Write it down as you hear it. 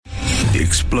The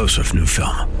explosive new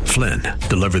film, Flynn,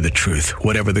 deliver the truth,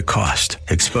 whatever the cost,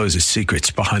 exposes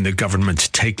secrets behind the government's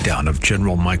takedown of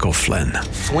General Michael Flynn.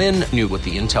 Flynn knew what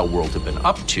the intel world had been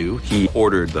up to. He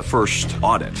ordered the first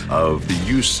audit of the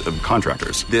use of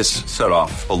contractors. This set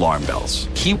off alarm bells.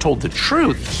 He told the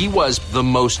truth. He was the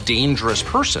most dangerous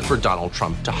person for Donald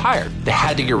Trump to hire. They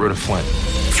had to get rid of Flynn.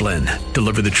 Flynn,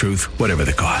 deliver the truth, whatever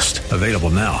the cost. Available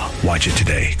now. Watch it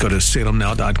today. Go to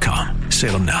salemnow.com.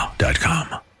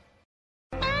 salemnow.com.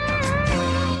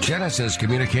 Genesis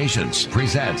Communications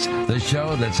presents the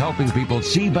show that's helping people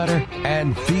see better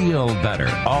and feel better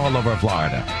all over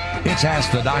Florida. It's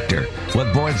Ask the Doctor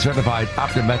with board-certified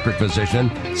optometric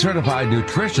physician, certified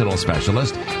nutritional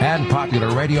specialist, and popular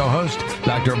radio host,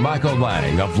 Dr. Michael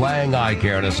Lang of Lang Eye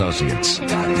Care and Associates.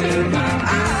 Doctor, my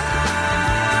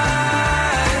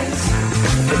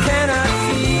eyes, they cannot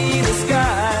see the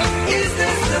sky. Is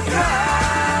this the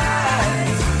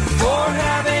price for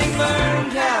having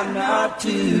learned how not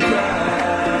to cry?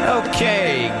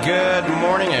 Okay, good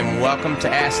morning and welcome to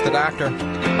Ask the Doctor.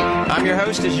 I'm your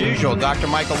host as usual, Dr.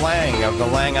 Michael Lang of the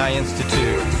Lang Eye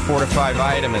Institute, Fortify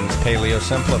Vitamins, Paleo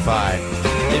Simplified.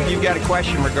 If you've got a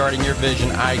question regarding your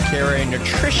vision, eye care, a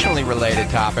nutritionally related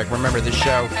topic, remember the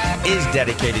show is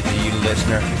dedicated to you,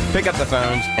 listener. Pick up the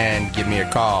phones and give me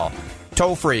a call.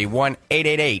 Toll free,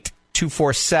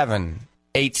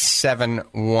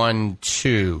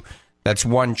 1-888-247-8712. That's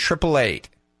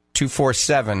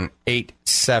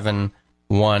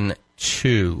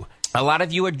 1-888-247-8712. A lot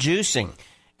of you are juicing,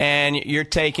 and you're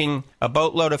taking a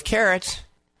boatload of carrots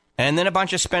and then a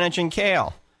bunch of spinach and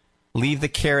kale. Leave the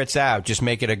carrots out. Just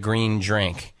make it a green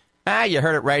drink. You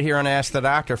heard it right here on Ask the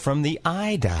Doctor from the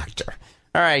Eye Doctor.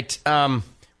 All right,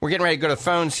 we're getting ready to go to the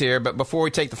phones here, but before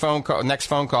we take the next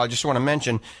phone call, I just want to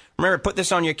mention, remember, put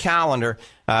this on your calendar.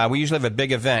 We usually have a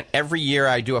big event. Every year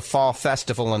I do a fall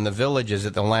festival in the Villages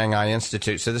at the Lang Eye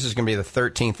Institute, so this is going to be the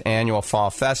 13th annual fall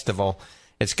festival.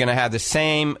 It's going to have the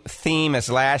same theme as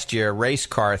last year, race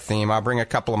car theme. I'll bring a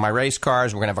couple of my race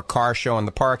cars. We're going to have a car show in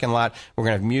the parking lot. We're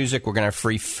going to have music. We're going to have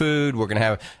free food. We're going to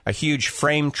have a huge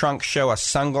frame trunk show, a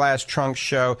sunglass trunk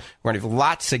show. We're going to have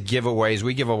lots of giveaways.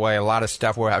 We give away a lot of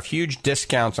stuff. We'll have huge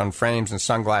discounts on frames and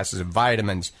sunglasses and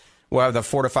vitamins. We'll have the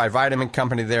Fortify Vitamin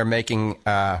Company there making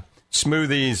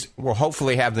smoothies. We'll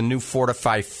hopefully have the new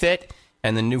Fortify Fit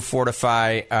and the new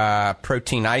Fortify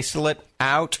Protein Isolate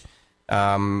out.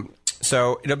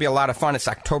 So it'll be a lot of fun. It's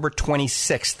October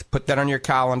 26th. Put that on your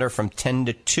calendar from 10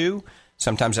 to 2.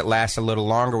 Sometimes it lasts a little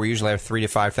longer. We usually have 3,000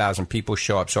 to 5,000 people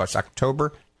show up. So it's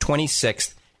October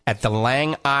 26th at the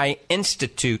Lang Eye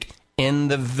Institute in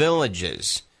the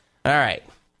Villages. All right.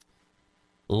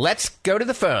 Let's go to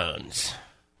the phones.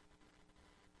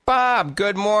 Bob,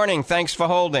 good morning. Thanks for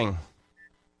holding.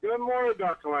 Good morning,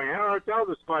 Dr. Lang. How are you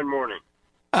this fine morning?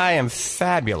 I am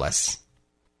fabulous.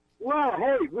 Well,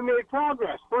 hey, we made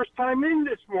progress. First time in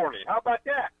this morning. How about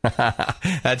that?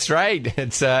 That's right.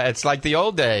 It's like the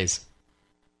old days.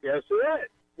 Yes, it is.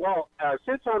 Well,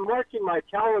 since I'm marking my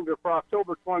calendar for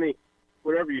October 20,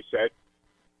 whatever you said,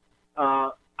 I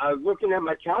was looking at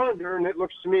my calendar, and it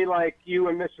looks to me like you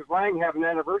and Mrs. Lang have an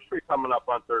anniversary coming up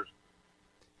on Thursday.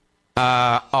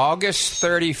 August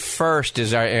 31st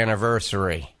is our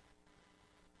anniversary.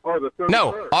 Oh, the 31st.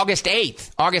 No, August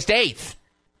 8th. August 8th.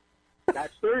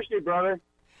 That's Thursday, brother.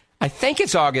 I think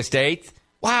it's August 8th.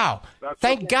 Wow.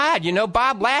 Thank God. You know,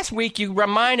 Bob, last week you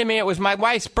reminded me it was my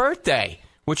wife's birthday,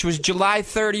 which was July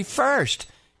 31st.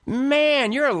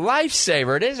 Man, you're a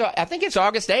lifesaver. It is. I think it's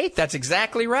August 8th. That's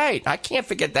exactly right. I can't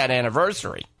forget that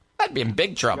anniversary. I'd be in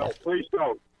big trouble. No, please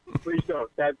don't. Please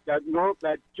don't. That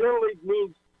generally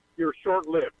means you're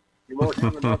short-lived. You won't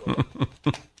have another one.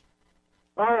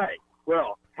 All right.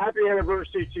 Well, happy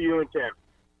anniversary to you and Tim.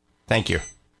 Thank you.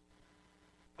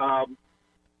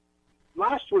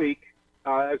 Last week,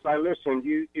 as I listened,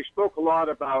 you spoke a lot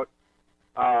about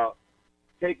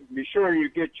be sure you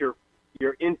get your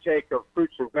intake of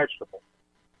fruits and vegetables.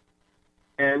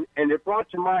 And it brought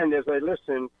to mind as I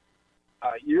listened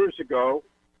years ago,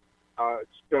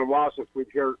 it's been a while since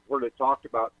we've heard it talked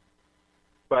about,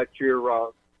 but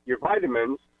your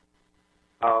vitamins,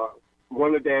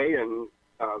 one a day and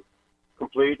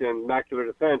complete and macular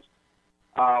defense,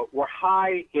 were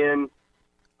high in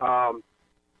I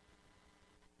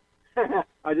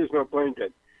just know plain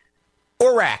good.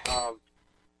 ORAC.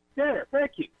 There,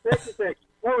 thank you.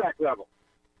 ORAC level.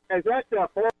 Has that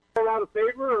fallen out of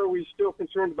favor, or are we still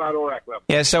concerned about ORAC level?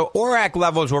 Yeah, so ORAC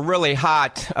levels were really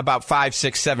hot about 5,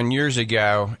 6, 7 years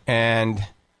ago, and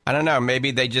I don't know.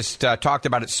 Maybe they just talked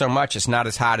about it so much it's not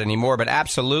as hot anymore. But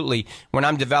absolutely, when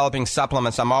I'm developing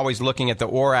supplements, I'm always looking at the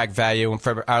ORAC value. And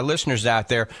for our listeners out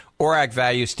there, ORAC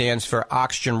value stands for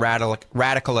oxygen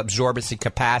radical absorbency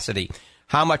capacity.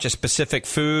 How much a specific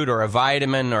food or a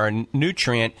vitamin or a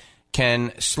nutrient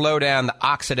can slow down the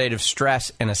oxidative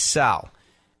stress in a cell.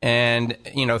 And,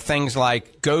 things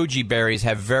like goji berries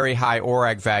have very high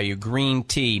ORAC value. Green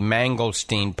tea,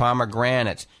 mangosteen,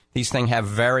 pomegranates. These things have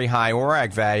very high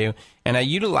ORAC value. And I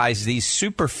utilize these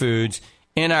superfoods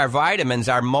in our vitamins,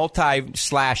 our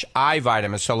multi/I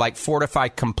vitamins. So like Fortify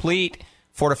Complete,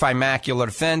 Fortify Macular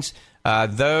Defense,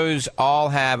 those all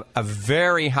have a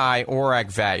very high ORAC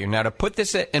value. Now, to put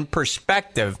this in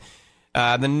perspective,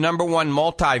 the number one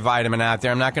multivitamin out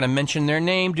there, I'm not going to mention their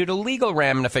name due to legal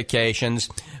ramifications,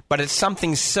 but it's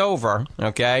something silver,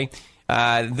 okay?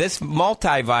 This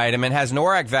multivitamin has an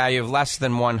ORAC value of less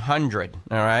than 100,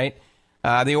 all right?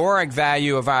 The ORAC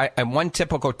value of one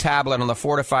typical tablet on the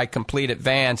Fortify Complete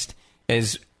Advanced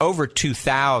is over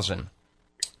 2,000.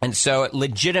 And so it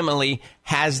legitimately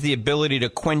has the ability to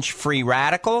quench free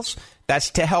radicals. That's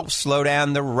to help slow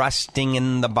down the rusting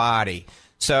in the body.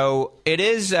 So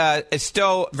it's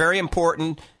still very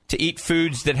important to eat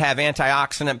foods that have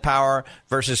antioxidant power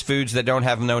versus foods that don't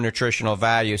have no nutritional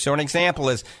value. So an example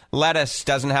is lettuce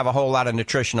doesn't have a whole lot of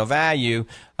nutritional value,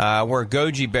 where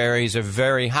goji berries are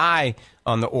very high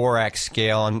on the ORAC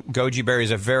scale, and goji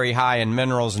berries are very high in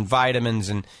minerals and vitamins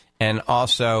and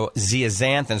also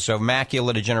zeaxanthin. So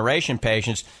macular degeneration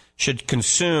patients should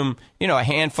consume, a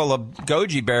handful of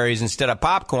goji berries instead of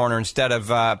popcorn or instead of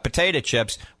potato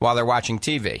chips while they're watching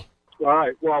TV. All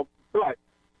right. Well,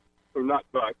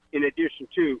 in addition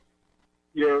to,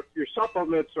 your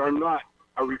supplements are not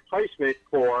a replacement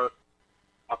for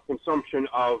a consumption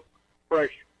of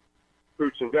fresh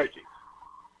fruits and veggies.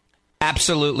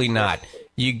 Absolutely not.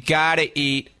 You got to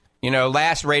eat.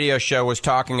 Last radio show was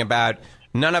talking about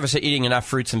none of us are eating enough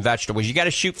fruits and vegetables. You got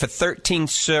to shoot for 13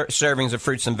 servings of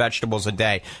fruits and vegetables a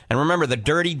day. And remember, the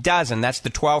dirty dozen, that's the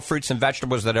 12 fruits and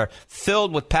vegetables that are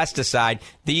filled with pesticide.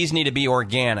 These need to be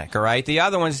organic, all right? The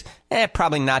other ones,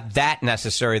 probably not that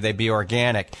necessary they be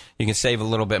organic. You can save a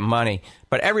little bit of money.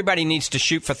 But everybody needs to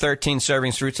shoot for 13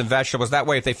 servings fruits and vegetables. That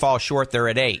way, if they fall short, they're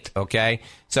at 8, okay?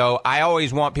 So I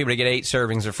always want people to get 8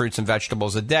 servings of fruits and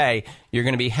vegetables a day. You're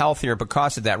going to be healthier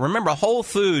because of that. Remember, whole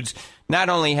foods not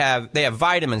only have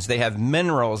vitamins, they have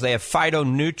minerals, they have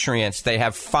phytonutrients, they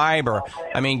have fiber.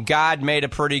 I mean, God made a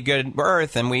pretty good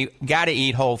earth, and we got to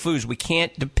eat whole foods. We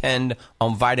can't depend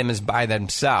on vitamins by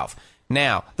themselves.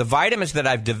 Now, the vitamins that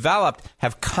I've developed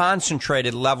have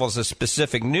concentrated levels of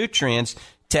specific nutrients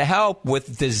to help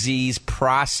with disease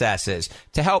processes,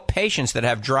 to help patients that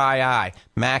have dry eye,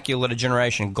 macular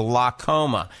degeneration,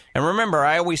 glaucoma. And remember,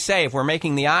 I always say, if we're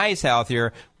making the eyes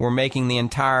healthier, we're making the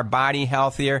entire body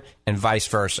healthier, and vice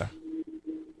versa.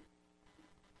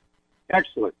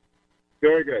 Excellent.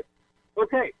 Very good.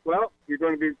 Okay, well, you're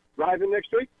going to be driving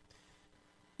next week?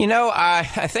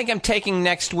 I think I'm taking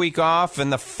next week off,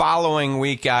 and the following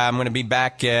week I'm going to be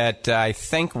back at, I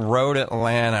think, Road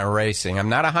Atlanta Racing. I'm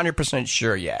not 100%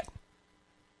 sure yet.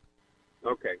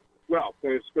 Okay. Well,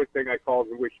 it's a good thing I called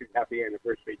and wish you happy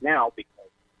anniversary now,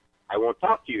 because I won't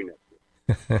talk to you next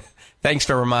week. Thanks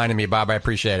for reminding me, Bob. I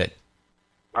appreciate it.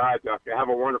 All right, Doctor. Have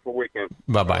a wonderful weekend.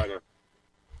 Bye-bye.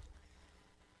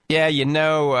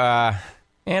 Yeah,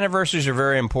 anniversaries are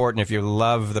very important if you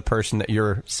love the person that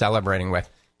you're celebrating with.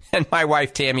 And my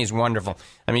wife, Tammy, is wonderful.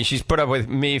 I mean, she's put up with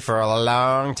me for a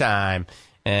long time,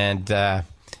 and I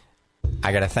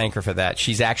got to thank her for that.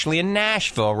 She's actually in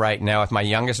Nashville right now with my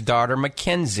youngest daughter,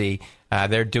 Mackenzie.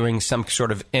 They're doing some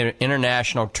sort of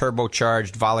international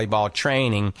turbocharged volleyball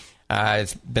training.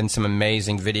 It's been some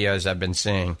amazing videos I've been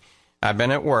seeing. I've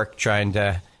been at work trying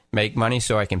to make money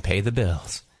so I can pay the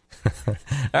bills. All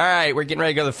right, we're getting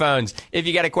ready to go to the phones. If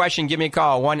you got a question, give me a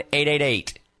call,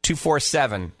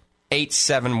 1-888-247-8712.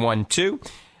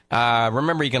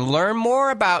 Remember, you can learn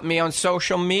more about me on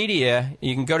social media.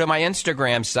 You can go to my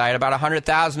Instagram site. About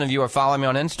 100,000 of you are following me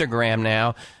on Instagram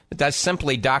now. That's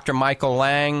simply Dr. Michael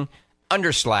Lang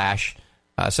 _.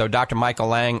 So Dr. Michael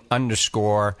Lang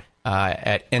 _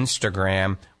 at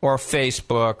Instagram or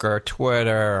Facebook or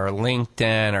Twitter or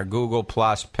LinkedIn or Google+,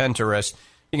 Pinterest.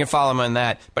 You can follow me on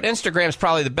that. But Instagram is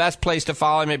probably the best place to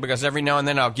follow me, because every now and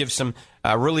then I'll give some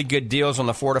really good deals on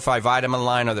the Fortify Vitamin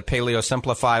line or the Paleo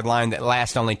Simplified line that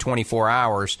last only 24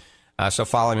 hours. So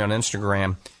follow me on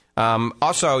Instagram.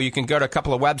 Also, you can go to a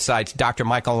couple of websites,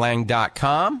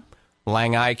 drmichaellang.com,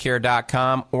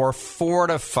 langeyecare.com, or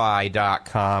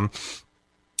fortify.com.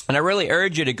 And I really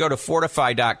urge you to go to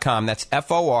fortify.com. That's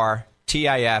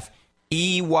FORTIFY.com.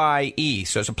 EYE.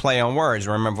 So it's a play on words.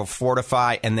 Remember,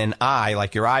 Fortify and then eye,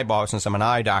 like your eyeball, since I'm an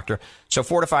eye doctor. So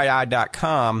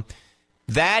FortifyEye.com.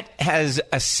 That has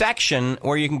a section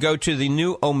where you can go to the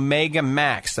new Omega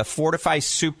Max, the Fortify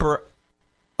Super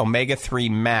Omega-3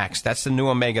 Max. That's the new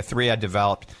Omega-3 I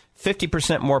developed.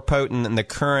 50% more potent than the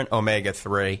current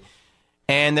Omega-3.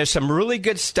 And there's some really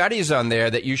good studies on there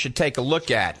that you should take a look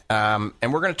at. And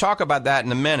we're going to talk about that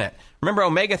in a minute. Remember,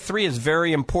 Omega-3 is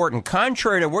very important.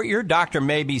 Contrary to what your doctor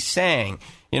may be saying,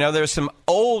 you know, there's some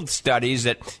old studies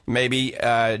that maybe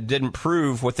didn't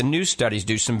prove what the new studies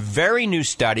do. Some very new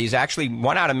studies, actually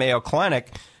one out of Mayo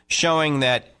Clinic, showing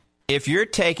that if you're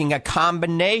taking a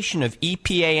combination of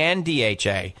EPA and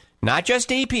DHA, not just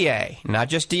EPA, not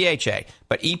just DHA,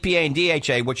 but EPA and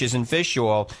DHA, which is in fish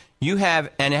oil, you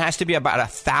have, and it has to be about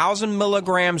 1,000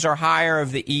 milligrams or higher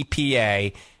of the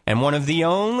EPA, and one of the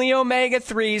only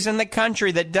omega-3s in the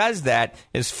country that does that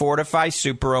is Fortify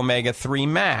Super Omega-3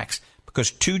 Max,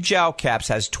 because 2 gel caps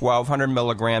has 1,200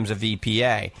 milligrams of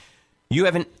EPA. You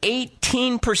have an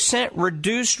 18%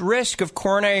 reduced risk of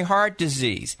coronary heart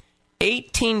disease.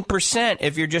 18%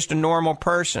 if you're just a normal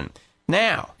person.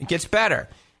 Now, it gets better.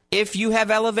 If you have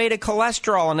elevated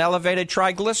cholesterol and elevated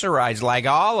triglycerides, like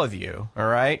all of you, all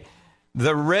right,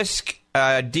 the risk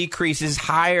decreases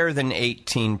higher than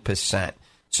 18%.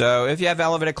 So if you have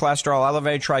elevated cholesterol,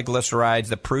 elevated triglycerides,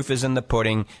 the proof is in the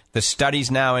pudding. The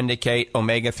studies now indicate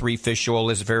omega-3 fish oil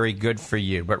is very good for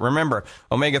you. But remember,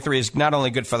 omega-3 is not only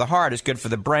good for the heart, it's good for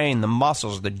the brain, the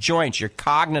muscles, the joints, your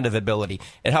cognitive ability.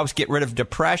 It helps get rid of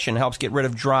depression, helps get rid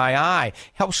of dry eye,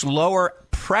 helps lower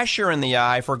pressure in the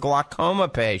eye for glaucoma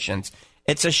patients.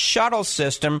 It's a shuttle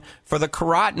system for the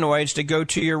carotenoids to go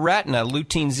to your retina,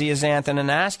 lutein, zeaxanthin, and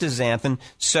astaxanthin,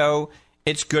 so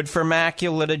it's good for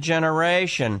macular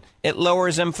degeneration. It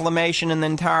lowers inflammation in the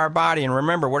entire body. And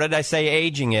remember, what did I say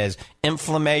aging is?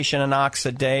 Inflammation and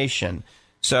oxidation.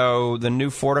 So the new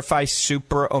Fortify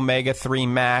Super Omega-3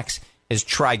 Max is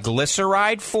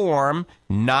triglyceride form,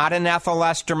 not an ethyl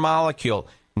ester molecule.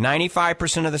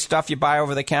 95% of the stuff you buy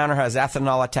over the counter has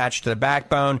ethanol attached to the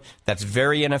backbone. That's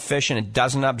very inefficient. It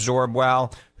doesn't absorb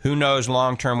well. Who knows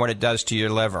long-term what it does to your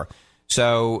liver.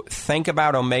 So think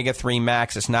about Omega-3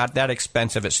 Max. It's not that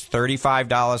expensive. It's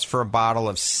 $35 for a bottle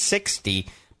of 60,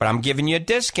 but I'm giving you a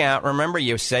discount. Remember,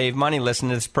 you save money listening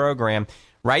to this program.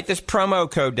 Write this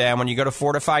promo code down. When you go to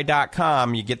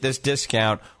Fortify.com, you get this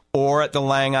discount, or at the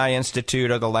Lang Eye Institute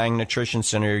or the Lang Nutrition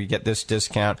Center, you get this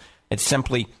discount. It's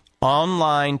simply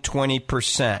online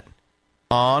 20%.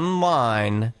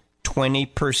 Online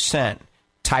 20%.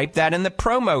 Type that in the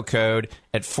promo code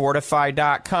at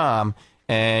Fortify.com.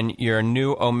 And your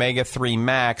new Omega-3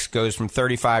 Max goes from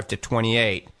 35 to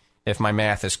 28, if my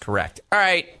math is correct. All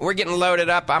right, we're getting loaded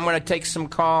up. I'm going to take some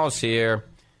calls here.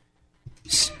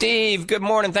 Steve, good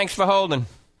morning. Thanks for holding.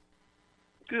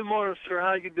 Good morning, sir.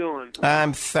 How you doing?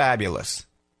 I'm fabulous.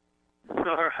 All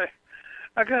right.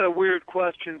 I got a weird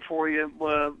question for you.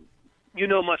 You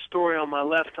know my story on my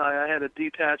left eye. I had a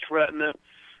detached retina.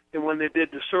 And when they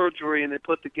did the surgery and they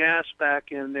put the gas back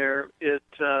in there, it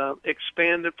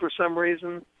expanded for some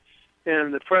reason,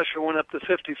 and the pressure went up to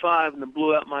 55, and it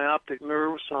blew out my optic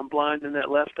nerve, so I'm blind in that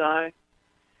left eye.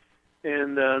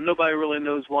 And nobody really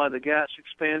knows why the gas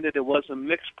expanded. It wasn't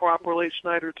mixed properly,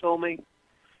 Snyder told me.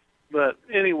 But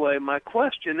anyway, my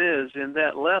question is, in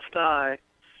that left eye,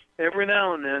 every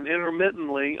now and then,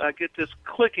 intermittently, I get this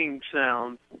clicking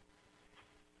sound.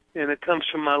 And it comes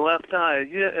from my left eye.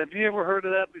 Have you ever heard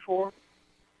of that before?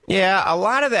 Yeah, a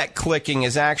lot of that clicking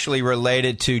is actually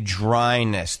related to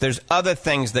dryness. There's other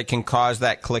things that can cause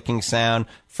that clicking sound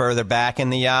further back in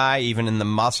the eye, even in the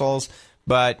muscles.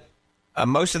 But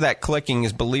most of that clicking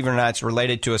is, believe it or not, it's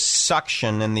related to a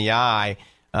suction in the eye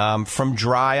from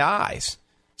dry eyes.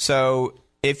 So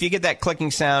if you get that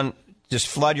clicking sound, just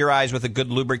flood your eyes with a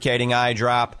good lubricating eye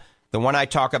drop. The one I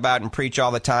talk about and preach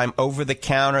all the time, over the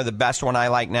counter, the best one I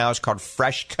like now is called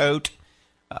Fresh Coat.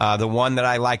 The one that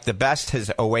I like the best is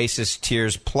Oasis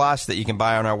Tears Plus that you can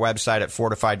buy on our website at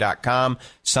Fortify.com.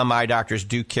 Some eye doctors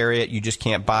do carry it. You just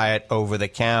can't buy it over the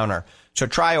counter. So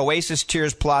try Oasis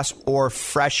Tears Plus or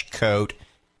Fresh Coat.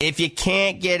 If you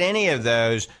can't get any of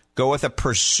those, go with a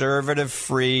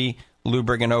preservative-free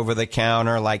lubricant over the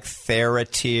counter like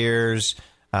TheraTears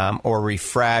or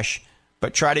Refresh.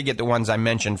 But try to get the ones I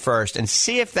mentioned first and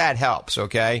see if that helps,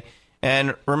 okay?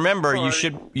 And remember, you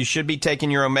should be taking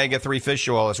your omega-3 fish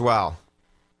oil as well.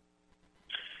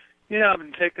 Yeah, I've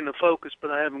been taking the Focus,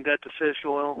 but I haven't got the fish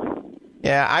oil.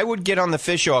 Yeah, I would get on the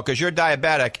fish oil because you're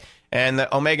diabetic, and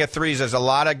the omega-3s, there's a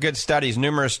lot of good studies,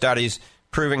 numerous studies,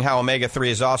 proving how omega-3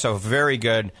 is also very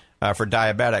good for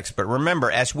diabetics. But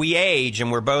remember, as we age,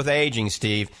 and we're both aging,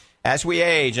 Steve, as we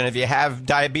age, and if you have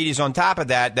diabetes on top of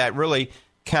that, that really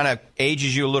kind of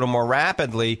ages you a little more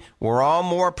rapidly. We're all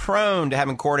more prone to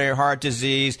having coronary heart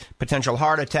disease, potential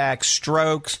heart attacks,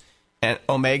 strokes, and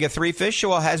omega-3 fish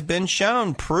oil has been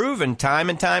shown, proven time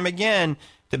and time again,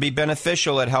 to be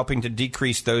beneficial at helping to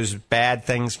decrease those bad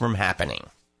things from happening.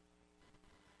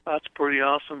 That's pretty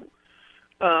awesome.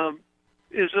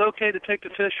 Is it okay to take the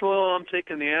fish oil? I'm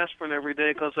taking the aspirin every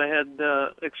day because I had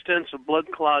extensive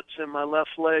blood clots in my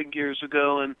left leg years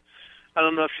ago, and I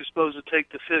don't know if you're supposed to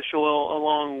take the fish oil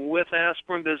along with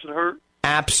aspirin. Does it hurt?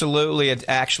 Absolutely. It's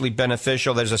actually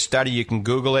beneficial. There's a study. You can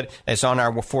Google it. It's on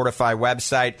our Fortify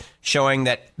website showing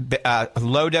that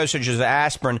low dosages of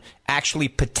aspirin actually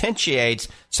potentiates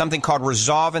something called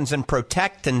resolvins and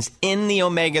protectins in the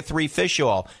omega-3 fish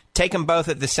oil. Take them both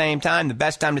at the same time. The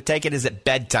best time to take it is at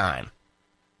bedtime.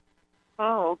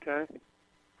 Oh, okay.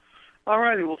 All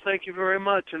righty. Well, thank you very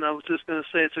much. And I was just going to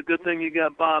say it's a good thing you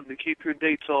got Bob to keep your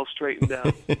dates all straightened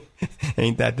out.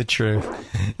 Ain't that the truth?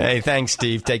 Hey, thanks,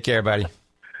 Steve. Take care, buddy.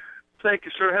 Thank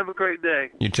you, sir. Have a great day.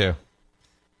 You too.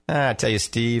 I tell you,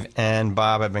 Steve and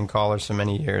Bob have been callers for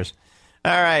many years.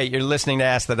 All right, you're listening to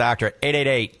Ask the Doctor,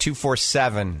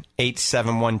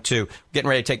 888-247-8712. Getting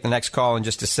ready to take the next call in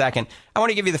just a second. I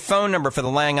want to give you the phone number for the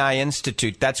Lang Eye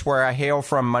Institute. That's where I hail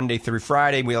from Monday through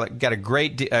Friday. We've got a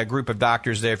great group of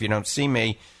doctors there if you don't see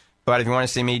me. But if you want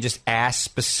to see me, just ask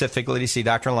specifically to see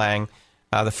Dr. Lang.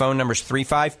 The phone number is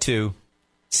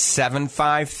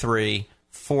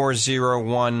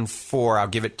 352-753-4014. I'll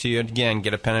give it to you again.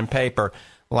 Get a pen and paper.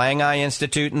 Lang Eye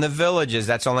Institute in the Villages.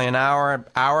 That's only an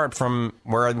hour from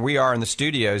where we are in the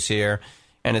studios here,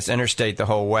 and it's interstate the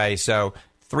whole way. So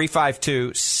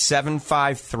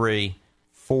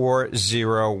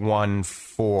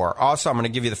 352-753-4014. Also, I'm going to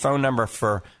give you the phone number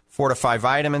for Fortify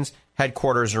Vitamins.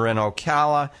 Headquarters are in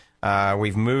Ocala.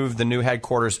 We've moved the new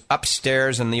headquarters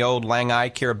upstairs in the old Lang Eye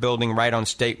Care building right on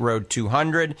State Road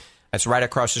 200. That's right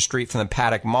across the street from the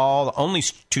Paddock Mall, the only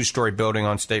two-story building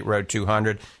on State Road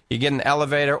 200. You get an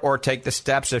elevator or take the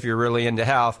steps if you're really into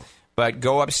health. But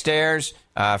go upstairs.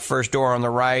 First door on the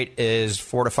right is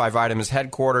Fortify Vitamins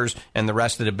headquarters, and the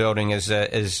rest of the building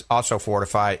is also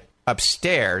Fortify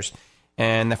upstairs.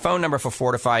 And the phone number for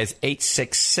Fortify is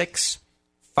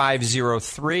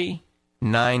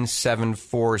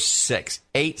 866-503-9746.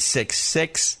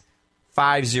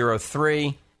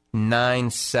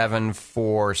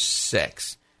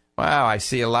 866-503-9746. Wow, I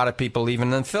see a lot of people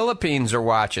even in the Philippines are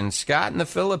watching. Scott in the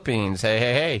Philippines.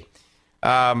 Hey.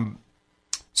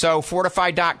 So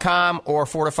Fortify.com or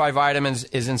Fortify Vitamins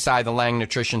is inside the Lang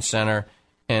Nutrition Center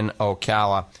in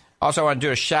Ocala. Also, I want to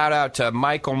do a shout-out to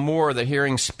Michael Moore, the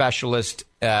hearing specialist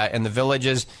in the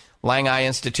Villages. Lang Eye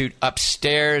Institute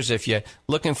upstairs. If you're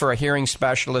looking for a hearing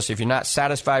specialist, if you're not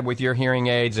satisfied with your hearing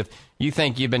aids, if you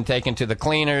think you've been taken to the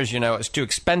cleaners, it's too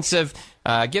expensive,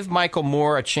 give Michael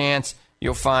Moore a chance.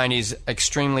 You'll find he's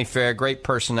extremely fair, great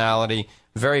personality,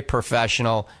 very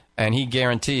professional, and he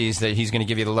guarantees that he's going to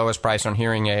give you the lowest price on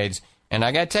hearing aids. And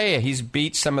I got to tell you, he's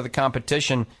beat some of the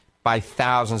competition by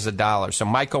thousands of dollars. So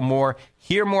Michael Moore,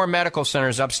 Hear More Medical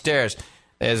Centers upstairs.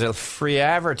 There's a free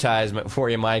advertisement for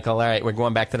you, Michael. All right, we're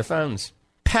going back to the phones.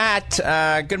 Pat,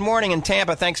 good morning in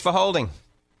Tampa. Thanks for holding.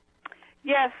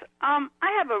 Yes, I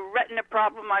have a retina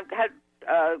problem. I've had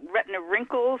retina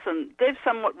wrinkles, and they've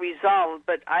somewhat resolved,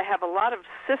 but I have a lot of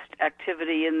cyst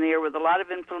activity in there with a lot of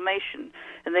inflammation,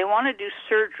 and they want to do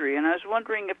surgery, and I was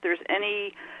wondering if there's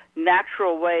any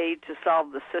natural way to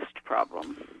solve the cyst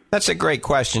problem. That's a great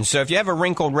question. So if you have a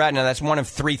wrinkled retina, that's one of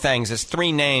three things. It's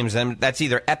three names, and that's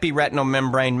either epiretinal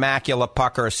membrane macula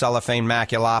pucker or cellophane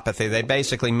maculopathy. They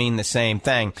basically mean the same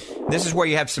thing. This is where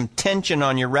you have some tension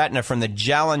on your retina from the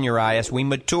gel in your eye. As we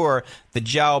mature, the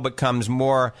gel becomes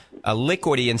more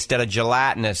liquidy instead of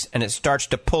gelatinous, and it starts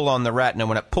to pull on the retina.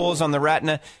 When it pulls on the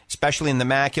retina, especially in the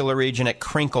macular region, it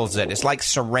crinkles it. It's like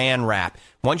saran wrap.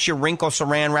 Once you wrinkle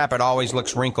saran wrap, it always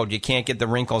looks wrinkled. You can't get the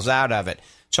wrinkles out of it.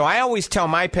 So I always tell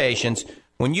my patients,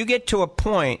 when you get to a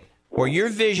point where your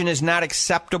vision is not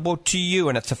acceptable to you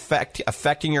and it's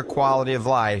affecting your quality of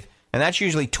life, and that's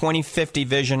usually 20/50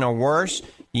 vision or worse,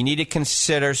 you need to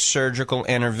consider surgical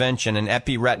intervention, an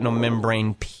epiretinal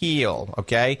membrane peel,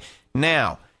 okay?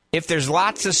 Now, if there's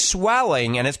lots of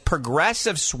swelling and it's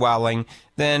progressive swelling,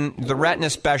 then the retina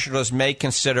specialist may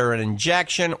consider an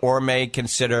injection or may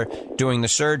consider doing the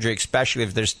surgery, especially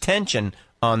if there's tension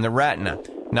on the retina.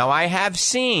 Now, I have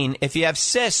seen, if you have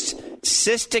cysts,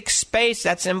 cystic space,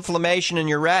 that's inflammation in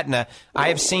your retina, I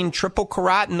have seen triple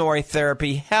carotenoid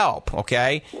therapy help,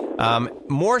 okay?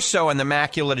 More so in the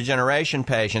macular degeneration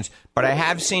patients, but I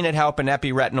have seen it help in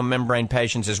epiretinal membrane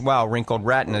patients as well, wrinkled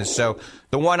retinas. So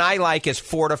the one I like is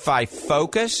Fortify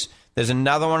Focus. There's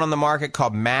another one on the market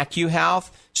called MacuHealth.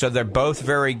 So they're both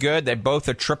very good. They both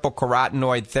are triple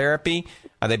carotenoid therapy.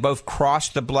 They both cross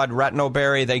the blood-retinal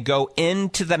barrier. They go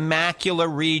into the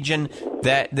macular region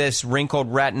that this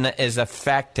wrinkled retina is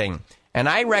affecting. And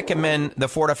I recommend the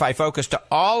Fortify Focus to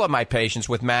all of my patients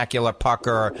with macular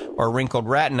pucker or wrinkled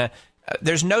retina.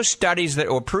 There's no studies that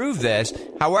will prove this.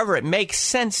 However, it makes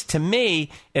sense to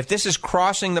me if this is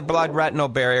crossing the blood-retinal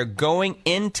barrier, going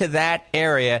into that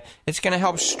area, it's going to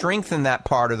help strengthen that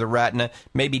part of the retina,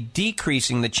 maybe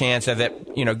decreasing the chance of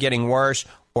it, getting worse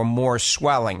or more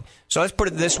swelling. So let's put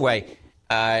it this way,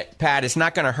 Pat, it's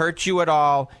not going to hurt you at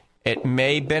all. It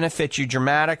may benefit you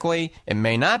dramatically. It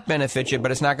may not benefit you,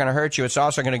 but it's not going to hurt you. It's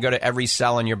also going to go to every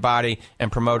cell in your body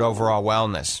and promote overall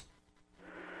wellness.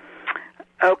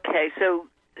 Okay, so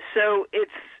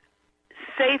it's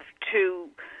safe to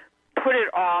put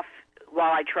it off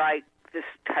while I try this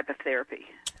type of therapy.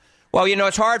 Well,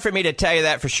 it's hard for me to tell you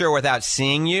that for sure without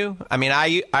seeing you. I mean,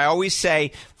 I always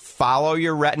say follow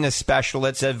your retina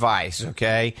specialist's advice,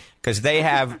 okay? Because they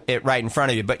have it right in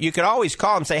front of you. But you could always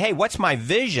call them and say, hey, what's my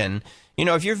vision?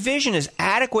 If your vision is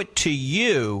adequate to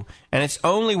you and it's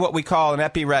only what we call an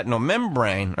epiretinal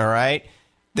membrane, all right,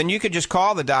 then you could just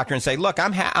call the doctor and say, look,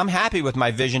 I'm happy with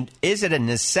my vision. Is it a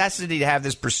necessity to have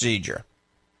this procedure?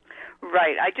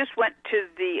 Right. I just went to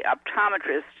the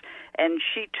optometrist, and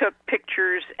she took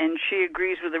pictures, and she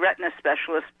agrees with the retina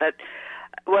specialist. But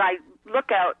when I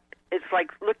look out, it's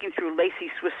like looking through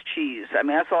lacy Swiss cheese. I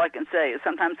mean, that's all I can say.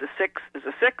 Sometimes a 6 is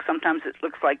a 6. Sometimes it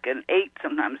looks like an 8.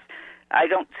 Sometimes I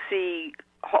don't see.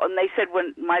 And they said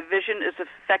when my vision is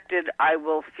affected, I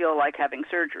will feel like having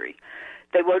surgery.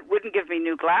 They wouldn't give me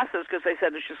new glasses because they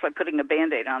said it's just like putting a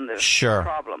Band-Aid on the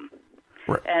problem.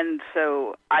 Right. And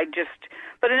so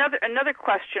but another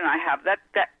question I have that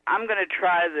I'm going to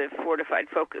try the Fortified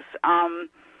Focus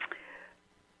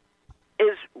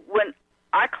is when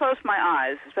I close my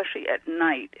eyes, especially at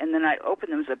night, and then I open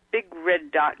them, there's a big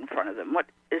red dot in front of them. What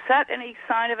is that? Any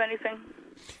sign of anything?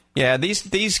 Yeah,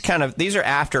 these are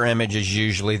after images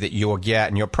usually that you will get,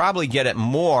 and you'll probably get it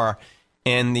more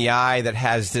in the eye that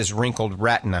has this wrinkled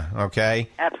retina, okay?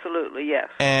 Absolutely, yes.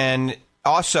 And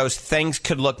also, things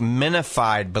could look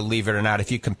minified, believe it or not.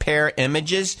 If you compare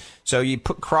images, so you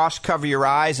cross-cover your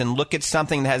eyes and look at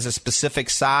something that has a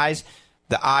specific size,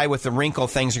 the eye with the wrinkle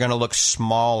things are going to look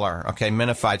smaller, okay,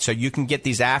 minified. So you can get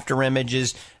these after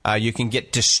images. You can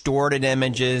get distorted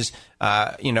images,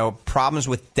 problems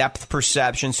with depth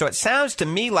perception. So it sounds to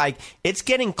me like it's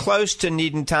getting close to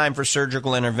needing time for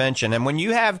surgical intervention. And when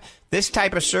you have this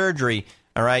type of surgery,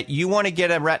 all right, you want to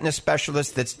get a retina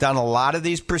specialist that's done a lot of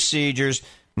these procedures,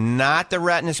 not the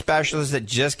retina specialist that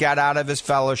just got out of his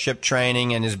fellowship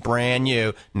training and is brand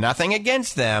new. Nothing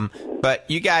against them, but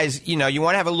you guys, you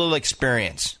want to have a little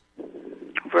experience.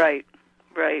 Right,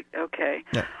 okay.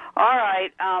 Yeah. All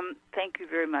right, thank you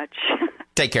very much.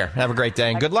 Take care. Have a great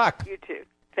day, and good luck. You too.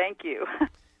 Thank you.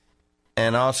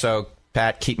 And also,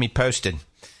 Pat, keep me posted.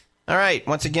 All right.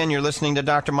 Once again, you're listening to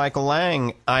Dr. Michael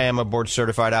Lang. I am a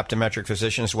board-certified optometric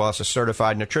physician as well as a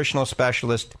certified nutritional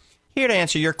specialist, here to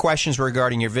answer your questions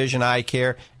regarding your vision, eye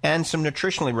care, and some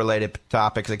nutritionally related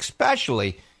topics,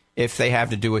 especially if they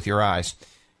have to do with your eyes.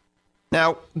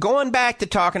 Now, going back to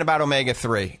talking about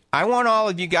omega-3, I want all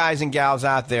of you guys and gals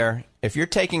out there, if you're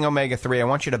taking omega-3, I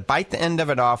want you to bite the end of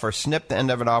it off or snip the end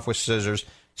of it off with scissors,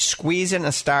 squeeze it in a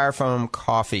styrofoam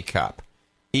coffee cup.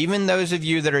 Even those of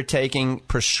you that are taking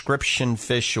prescription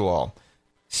fish oil,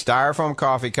 styrofoam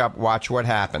coffee cup, watch what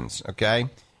happens, okay?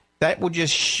 That will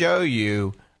just show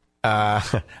you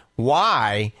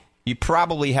why you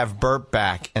probably have burp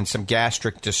back and some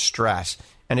gastric distress.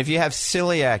 And if you have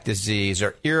celiac disease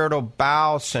or irritable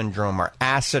bowel syndrome or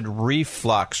acid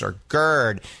reflux or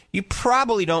GERD, you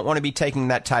probably don't want to be taking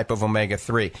that type of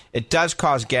omega-3. It does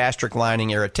cause gastric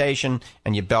lining irritation,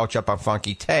 and you belch up a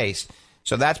funky taste.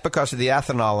 So that's because of the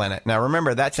ethanol in it. Now,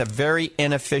 remember, that's a very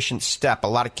inefficient step. A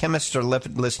lot of chemists are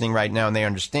listening right now, and they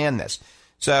understand this.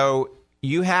 So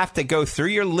you have to go through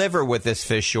your liver with this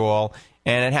fish oil,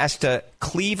 and it has to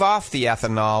cleave off the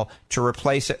ethanol to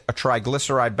replace it. A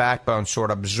triglyceride backbone sort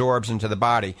of absorbs into the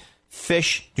body.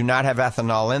 Fish do not have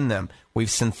ethanol in them. We've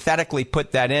synthetically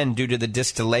put that in due to the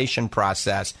distillation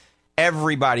process.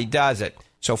 Everybody does it.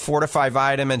 So Fortify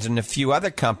Vitamins and a few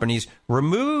other companies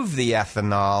remove the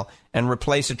ethanol and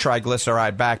replace the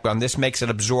triglyceride backbone. This makes it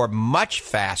absorb much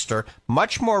faster,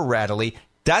 much more readily,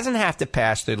 doesn't have to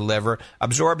pass through the liver,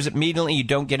 absorbs immediately. You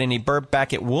don't get any burp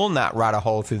back. It will not rot a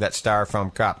hole through that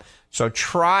styrofoam cup. So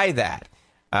try that.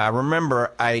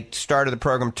 Remember, I started the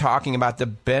program talking about the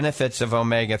benefits of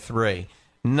omega-3.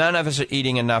 None of us are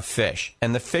eating enough fish.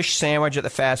 And the fish sandwich at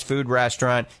the fast food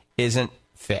restaurant isn't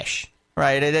fish.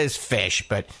 Right, it is fish,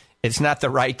 but it's not the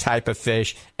right type of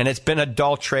fish, and it's been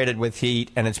adulterated with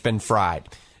heat, and it's been fried.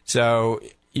 So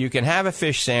you can have a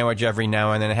fish sandwich every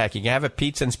now and then. Heck, you can have a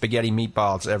pizza and spaghetti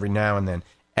meatballs every now and then.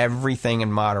 Everything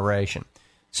in moderation.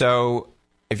 So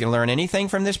if you learn anything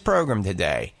from this program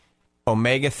today,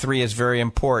 omega-3 is very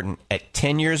important at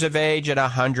 10 years of age, at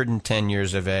 110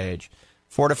 years of age.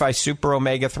 Fortify Super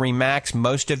Omega-3 Max,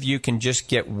 most of you can just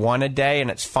get one a day,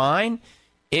 and it's fine.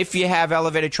 If you have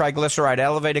elevated triglyceride,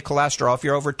 elevated cholesterol, if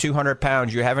you're over 200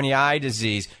 pounds, you have any eye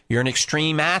disease, you're an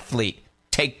extreme athlete,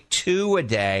 take 2 a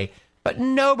day. But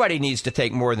nobody needs to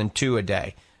take more than 2 a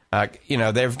day.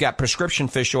 They've got prescription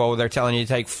fish oil where they're telling you to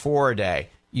take 4 a day.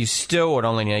 You still would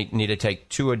only need to take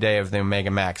 2 a day of the Omega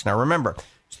Max. Now, remember,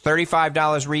 it's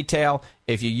 $35 retail.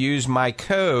 If you use my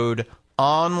code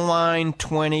online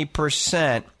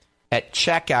 20% at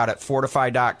checkout at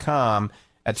fortify.com,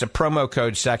 that's a promo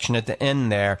code section at the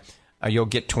end there. You'll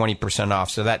get 20% off.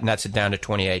 So that nets it down to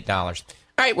 $28. All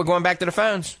right, we're going back to the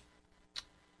phones.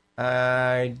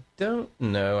 I don't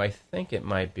know. I think it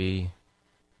might be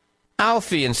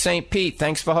Alfie in St. Pete.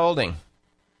 Thanks for holding.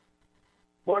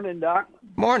 Morning, Doc.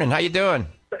 Morning. How you doing?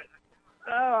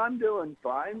 Oh, I'm doing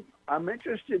fine. I'm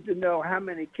interested to know how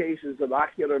many cases of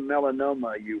ocular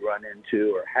melanoma you run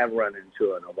into or have run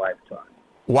into in a lifetime.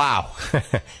 Wow.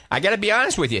 I got to be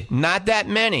honest with you. Not that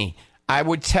many. I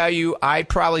would tell you I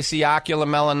probably see ocular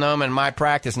melanoma in my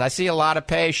practice, and I see a lot of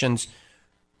patients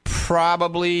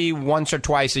probably once or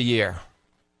twice a year.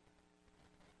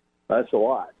 That's a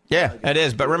lot. Yeah, it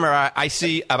is. But remember, I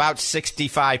see about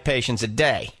 65 patients a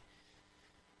day.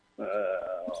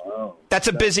 That's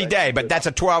a busy day, but that's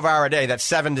a 12-hour day. That's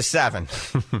 7 to 7.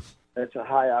 That's a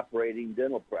high operating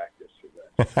dental practice for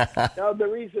that. No, the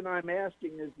reason I'm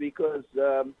asking is because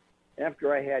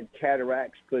after I had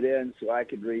cataracts put in so I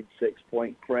could read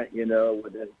 6-point print,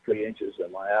 within 3 inches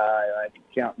of my eye, I could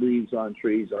count leaves on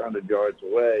trees 100 yards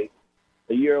away.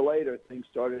 A year later, things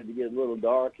started to get a little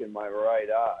dark in my right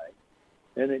eye,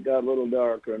 and it got a little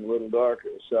darker and a little darker.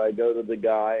 So I go to the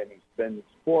guy, and he spends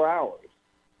 4 hours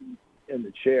in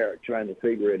the chair trying to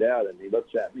figure it out, and he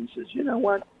looks at me and says, "You know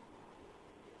what?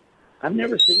 I've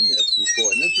never seen this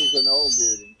before." And this is an old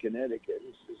dude in Connecticut.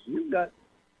 He says, "You've got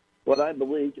what I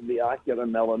believe to be ocular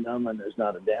melanoma, and there's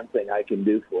not a damn thing I can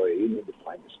do for you. You need to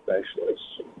find a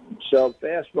specialist." So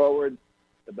fast forward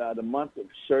about a month of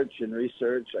search and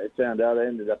research, I found out I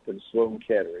ended up in Sloan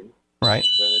Kettering. Right.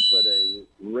 So they put a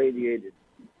radiated,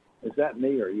 is that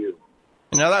me or you?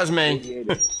 No, that was me.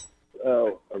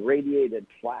 A radiated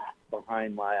plaque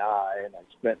behind my eye, and I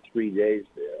spent 3 days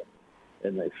there,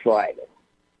 and they fried it.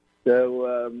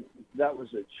 So that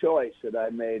was a choice that I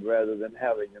made rather than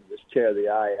having them just tear the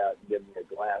eye out and give me a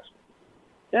glass.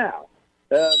 Now,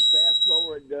 fast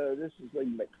forward, this is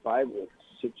like 5 or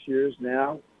 6 years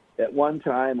now. At one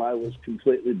time, I was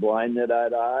completely blind in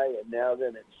that eye, and now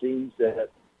then it seems that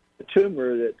a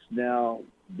tumor that's now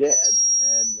dead,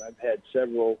 and I've had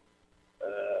several,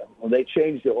 they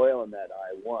changed the oil in that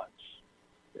eye once.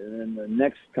 And then the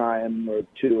next time, or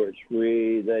 2 or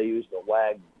 3, they used a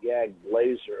YAG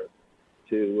laser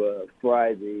to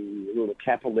fry the little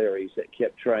capillaries that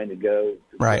kept trying to go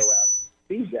out,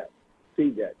 feed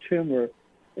that tumor.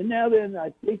 And now then,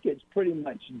 I think it's pretty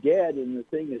much dead, and the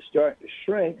thing is starting to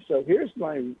shrink. So here's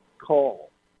my call.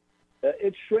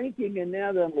 It's shrinking, and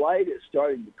now then light is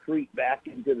starting to creep back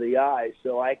into the eye,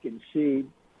 so I can see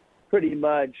pretty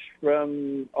much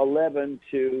from 11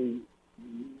 to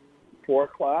 4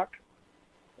 o'clock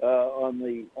on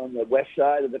the west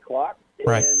side of the clock.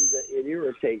 Right. And it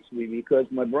irritates me because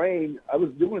my brain, I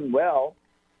was doing well,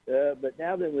 but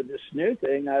now that with this new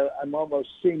thing, I'm almost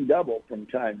seeing double from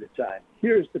time to time.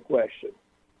 Here's the question.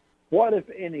 What, if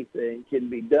anything, can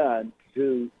be done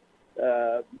to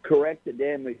correct the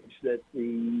damage that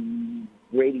the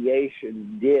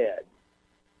radiation did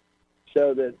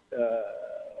so that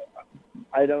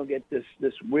I don't get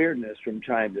this weirdness from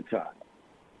time to time?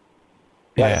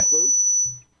 Yeah.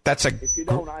 That's a... If you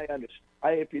don't, I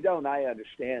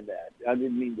understand that. I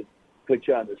didn't mean to put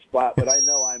you on the spot, but I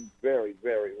know I'm very,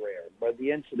 very rare. But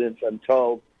the incidence, I'm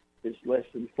told, is less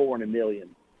than 4 in a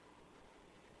million.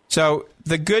 So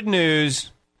the good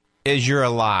news is you're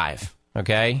alive,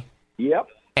 okay? Yep.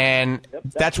 And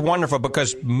that's wonderful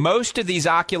because most of these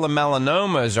ocular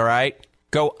melanomas, all right,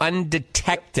 go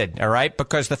undetected, all right,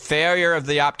 because the failure of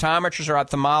the optometrist or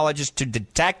ophthalmologist to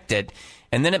detect it,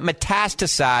 and then it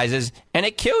metastasizes and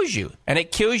it kills you, and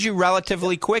it kills you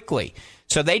relatively quickly.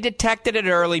 So they detected it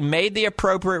early, made the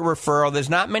appropriate referral. There's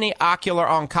not many ocular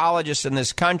oncologists in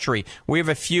this country. We have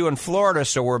a few in Florida,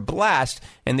 so we're blessed.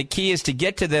 And the key is to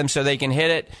get to them so they can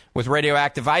hit it with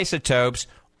radioactive isotopes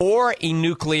or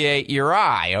enucleate your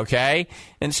eye, okay?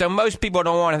 And so most people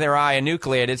don't want their eye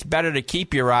enucleated. It's better to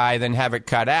keep your eye than have it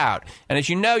cut out. And as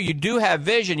you know, you do have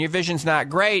vision. Your vision's not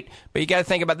great, but you got to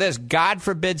think about this. God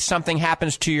forbid something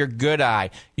happens to your good eye.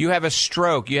 You have a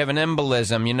stroke. You have an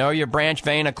embolism. You know, your branch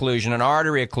vein occlusion, an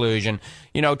artery occlusion,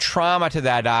 you know, trauma to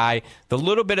that eye. The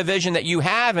little bit of vision that you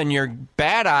have in your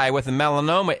bad eye with a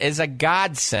melanoma is a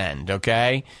godsend,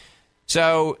 okay?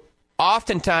 So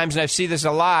oftentimes, and I see this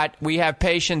a lot, we have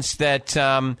patients that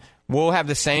will have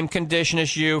the same condition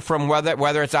as you from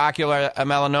whether it's ocular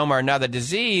melanoma or another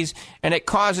disease, and it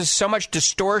causes so much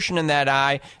distortion in that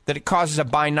eye that it causes a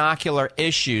binocular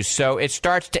issue. So it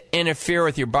starts to interfere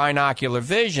with your binocular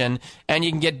vision, and you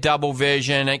can get double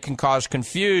vision, and it can cause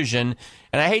confusion.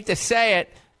 And I hate to say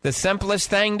it, the simplest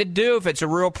thing to do if it's a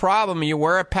real problem, you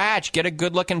wear a patch, get a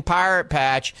good-looking pirate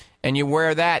patch, and you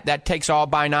wear that. That takes all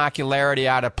binocularity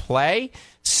out of play.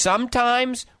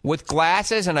 Sometimes with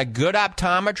glasses and a good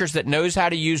optometrist that knows how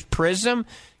to use prism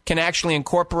can actually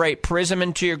incorporate prism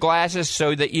into your glasses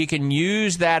so that you can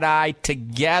use that eye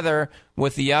together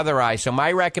with the other eye. So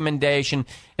my recommendation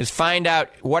is find out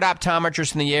what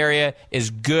optometrist in the area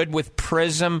is good with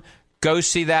prism. Go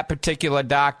see that particular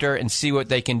doctor and see what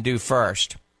they can do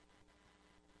first.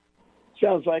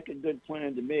 Sounds like a good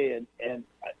plan to me. And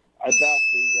about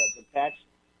the patch,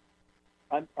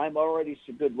 I'm already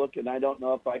so good looking. I don't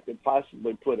know if I could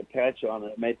possibly put a patch on it.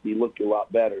 It make me look a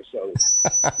lot better. So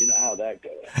you know how that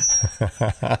goes.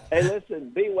 Hey, listen,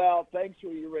 be well. Thanks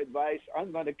for your advice.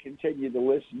 I'm going to continue to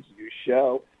listen to your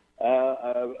show.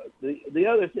 The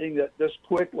other thing that just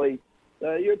quickly,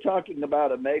 you're talking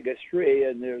about omega-3,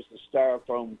 and there's the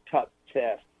styrofoam cup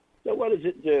test. So what does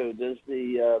it do? Does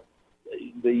the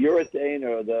urethane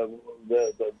or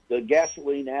the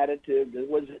gasoline additive,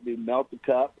 what does it do, melt the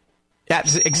cup?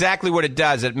 That's exactly what it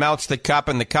does. It melts the cup,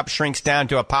 and the cup shrinks down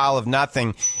to a pile of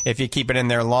nothing if you keep it in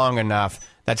there long enough.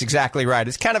 That's exactly right.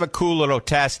 It's kind of a cool little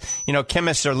test. You know,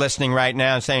 chemists are listening right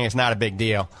now and saying it's not a big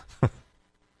deal.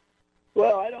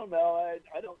 Well, I don't know.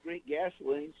 I don't drink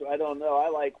gasoline, so I don't know. I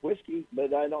like whiskey,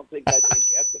 but I don't think I drink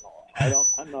ethanol.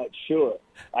 I'm not sure.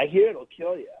 I hear it'll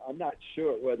kill you. I'm not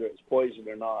sure whether it's poison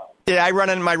or not. Yeah, I run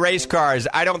in my race cars.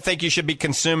 I don't think you should be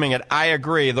consuming it. I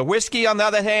agree. The whiskey, on the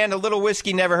other hand, a little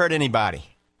whiskey never hurt anybody.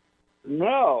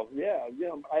 No, yeah. You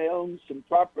know, I own some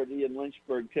property in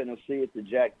Lynchburg, Tennessee at the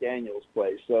Jack Daniels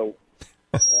place. So,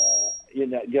 you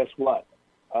know, guess what?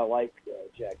 I like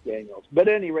Jack Daniels. But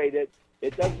at any rate, it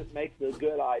doesn't make the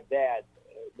good eye bad,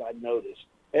 I've noticed.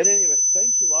 At any rate,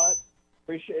 thanks a lot.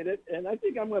 Appreciate it. And I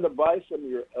think I'm going to buy some of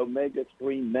your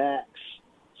Omega-3 Max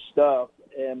stuff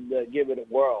and give it a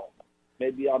whirl.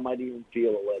 Maybe I might even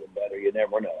feel a little better. You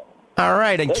never know. All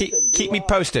right, and keep me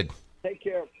posted. Take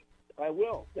care. I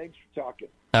will. Thanks for talking.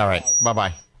 All right.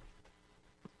 Bye-bye.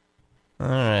 All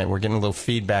right, we're getting a little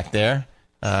feedback there.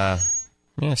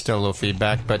 Still a little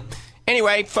feedback, but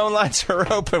anyway, phone lines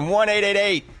are open,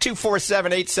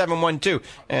 1-888-247-8712.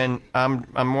 And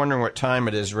I'm wondering what time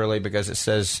it is, really, because it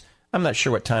says, I'm not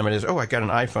sure what time it is. Oh, I got an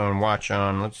iPhone watch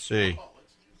on. Let's see.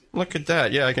 Look at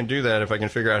that. Yeah, I can do that if I can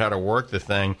figure out how to work the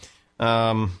thing.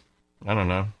 I don't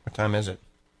know. What time is it?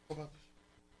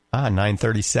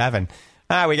 9:37.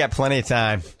 We got plenty of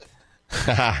time.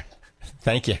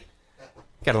 Thank you.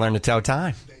 Got to learn to tell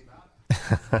time.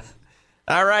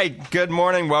 All right. Good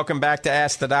morning. Welcome back to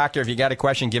Ask the Doctor. If you got a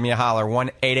question, give me a holler.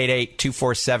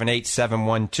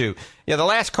 1-888-247-8712. Yeah, the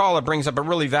last caller brings up a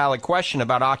really valid question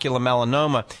about ocular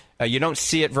melanoma. You don't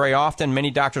see it very often.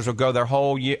 Many doctors will go their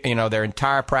whole year, their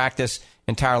entire practice,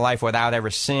 entire life without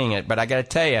ever seeing it. But I got to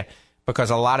tell you,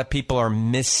 because a lot of people are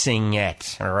missing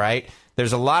it. All right.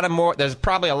 There's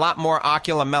probably a lot more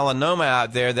ocular melanoma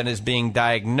out there than is being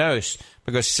diagnosed,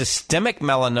 because systemic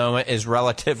melanoma is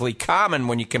relatively common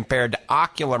when you compare it to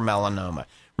ocular melanoma.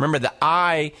 Remember, the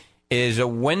eye is a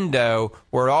window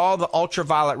where all the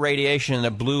ultraviolet radiation and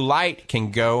the blue light can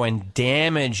go and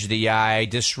damage the eye,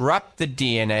 disrupt the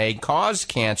DNA, cause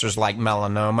cancers like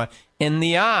melanoma in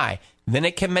the eye. Then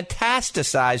it can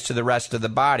metastasize to the rest of the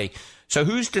body. So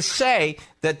who's to say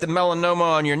that the melanoma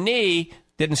on your knee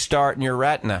didn't start in your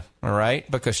retina, all right?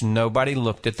 Because nobody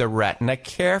looked at the retina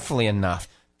carefully enough.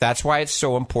 That's why it's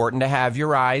so important to have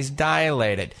your eyes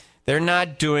dilated. They're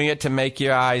not doing it to make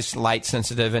your eyes light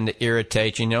sensitive and to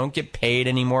irritate you. You don't get paid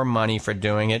any more money for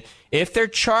doing it. If they're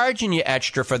charging you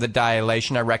extra for the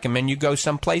dilation, I recommend you go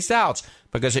someplace else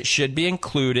because it should be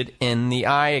included in the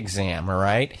eye exam, all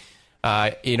right?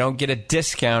 You don't get a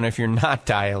discount if you're not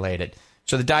dilated.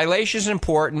 So the dilation is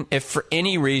important if for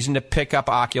any reason to pick up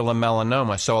ocular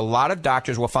melanoma. So a lot of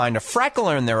doctors will find a freckle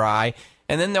in their eye,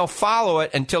 and then they'll follow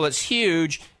it until it's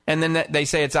huge, and then they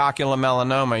say it's ocular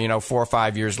melanoma, 4 or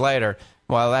 5 years later.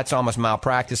 Well, that's almost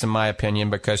malpractice in my opinion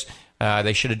because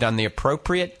they should have done the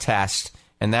appropriate test,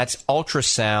 and that's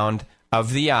ultrasound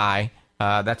of the eye.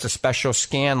 That's a special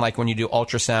scan like when you do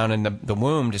ultrasound in the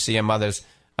womb to see a mother's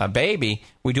baby.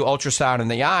 We do ultrasound in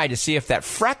the eye to see if that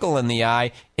freckle in the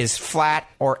eye is flat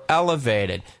or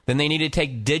elevated. Then they need to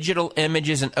take digital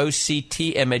images and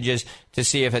OCT images to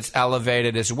see if it's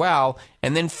elevated as well,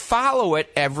 and then follow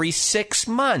it every 6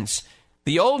 months.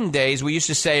 The olden days, we used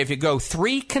to say if you go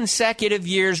 3 consecutive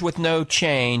years with no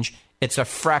change, it's a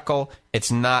freckle,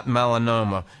 it's not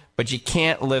melanoma. But you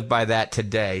can't live by that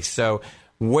today. So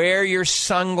wear your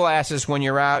sunglasses when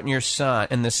you're out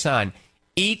in the sun.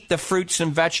 Eat the fruits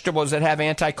and vegetables that have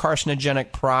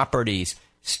anti-carcinogenic properties.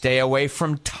 Stay away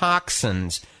from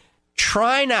toxins.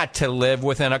 Try not to live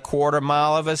within a quarter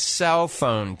mile of a cell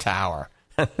phone tower.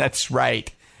 That's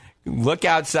right. Look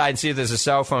outside and see if there's a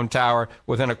cell phone tower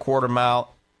within a quarter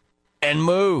mile and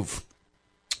move.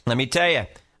 Let me tell you,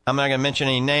 I'm not going to mention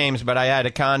any names, but I had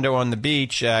a condo on the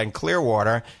beach in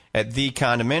Clearwater at the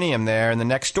condominium there, and the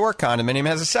next door condominium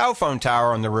has a cell phone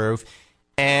tower on the roof.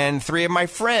 And 3 of my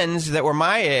friends that were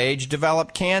my age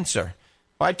developed cancer.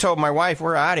 Well, I told my wife,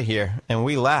 we're out of here, and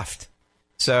we left.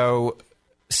 So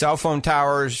cell phone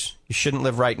towers, you shouldn't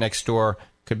live right next door,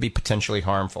 could be potentially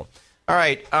harmful. All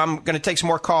right, I'm going to take some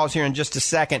more calls here in just a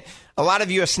second. A lot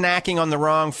of you are snacking on the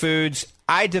wrong foods.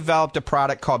 I developed a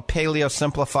product called Paleo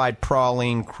Simplified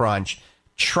Praline Crunch.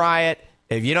 Try it.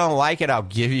 If you don't like it, I'll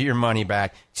give you your money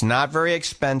back. It's not very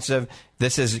expensive.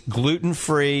 This is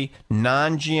gluten-free,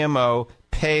 non-GMO,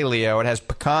 paleo. It has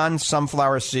pecan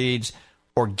sunflower seeds,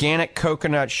 organic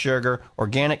coconut sugar,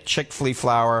 organic chickpea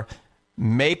flour,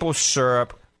 maple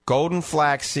syrup, golden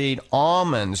flaxseed,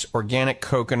 almonds, organic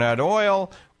coconut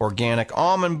oil, organic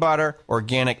almond butter,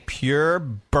 organic pure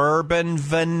bourbon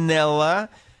vanilla,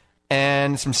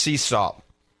 and some sea salt.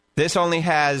 This only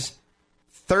has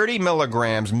 30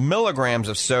 milligrams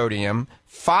of sodium,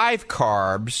 5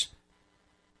 carbs,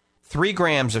 3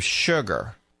 grams of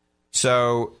sugar.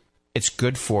 So it's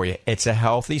good for you. It's a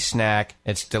healthy snack.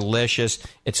 It's delicious.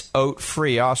 It's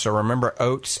oat-free. Also, remember,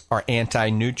 oats are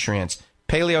anti-nutrients.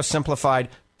 Paleo Simplified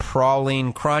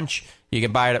Praline Crunch. You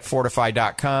can buy it at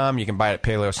Fortify.com. You can buy it at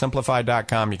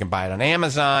PaleoSimplified.com. You can buy it on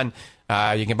Amazon.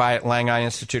 You can buy it at Lang Eye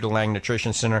Institute or Lang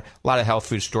Nutrition Center. A lot of health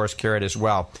food stores carry it as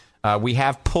well. We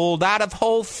have pulled out of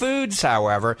Whole Foods,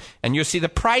 however, and you'll see the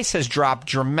price has dropped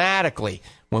dramatically.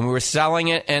 When we were selling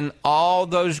it in all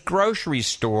those grocery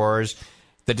stores,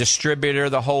 the distributor,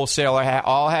 the wholesaler,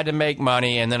 all had to make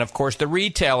money. And then, of course, the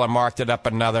retailer marked it up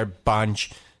another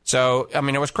bunch. So, I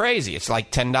mean, it was crazy. It's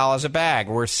like $10 a bag.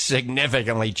 We're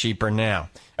significantly cheaper now.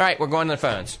 All right, we're going to the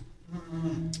phones.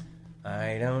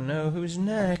 I don't know who's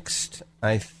next.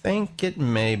 I think it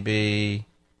may be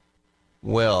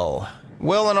Will.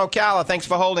 Will in Ocala, thanks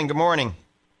for holding. Good morning.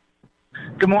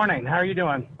 Good morning. How are you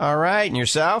doing? All right. And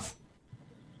yourself?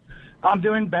 I'm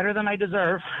doing better than I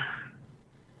deserve.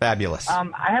 Fabulous. I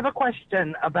have a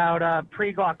question about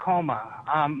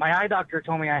pre-glaucoma. My eye doctor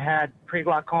told me I had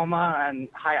pre-glaucoma and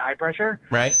high eye pressure.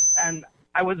 Right. And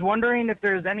I was wondering if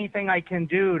there's anything I can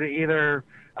do to either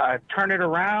turn it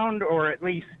around or at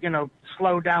least,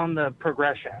 slow down the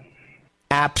progression.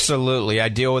 Absolutely. I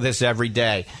deal with this every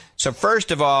day. So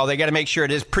first of all, they got to make sure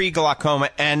it is pre-glaucoma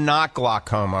and not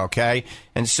glaucoma, okay?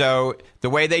 And so the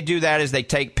way they do that is they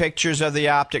take pictures of the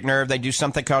optic nerve. They do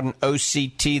something called an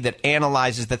OCT that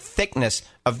analyzes the thickness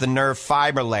of the nerve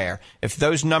fiber layer. If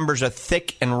those numbers are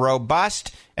thick and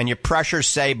robust and your pressure,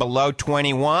 say, below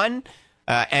 21,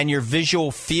 and your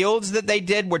visual fields that they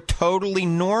did were totally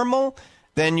normal,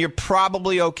 then you're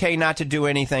probably okay not to do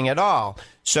anything at all.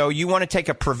 So you want to take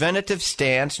a preventative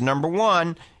stance. Number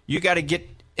one, you got to get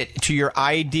to your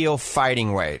ideal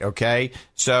fighting weight, okay?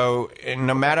 So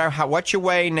no matter what you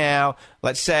weigh now,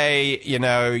 let's say,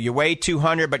 you weigh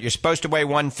 200, but you're supposed to weigh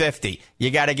 150. You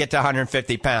got to get to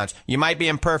 150 pounds. You might be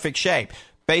in perfect shape.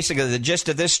 Basically, the gist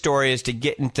of this story is to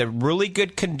get into really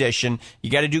good condition.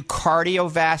 You got to do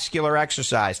cardiovascular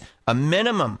exercise. A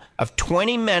minimum of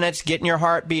 20 minutes, getting your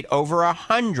heartbeat over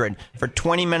 100 for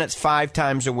 20 minutes 5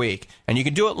 times a week. And you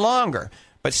can do it longer.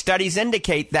 But studies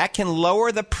indicate that can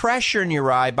lower the pressure in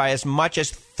your eye by as much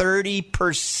as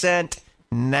 30%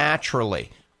 naturally.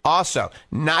 Also,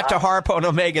 not to harp on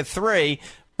omega-3,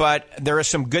 but there are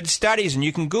some good studies, and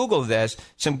you can Google this,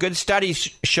 some good studies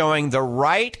showing the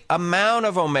right amount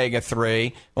of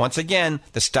omega-3. Once again,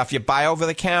 the stuff you buy over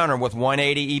the counter with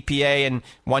 180 EPA and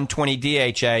 120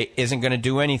 DHA isn't going to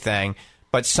do anything,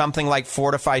 but something like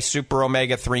Fortify Super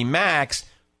Omega-3 Max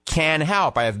can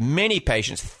help. I have many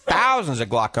patients, thousands of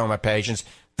glaucoma patients,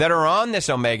 that are on this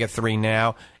omega-3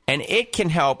 now, and it can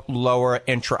help lower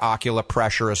intraocular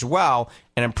pressure as well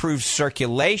and improve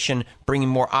circulation, bringing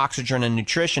more oxygen and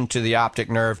nutrition to the optic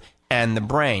nerve and the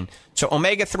brain. So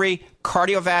omega-3,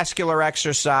 cardiovascular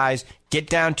exercise, get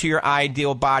down to your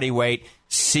ideal body weight,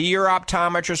 see your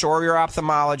optometrist or your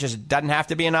ophthalmologist. It doesn't have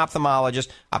to be an ophthalmologist.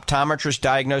 Optometrists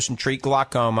diagnose and treat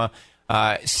glaucoma.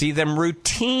 See them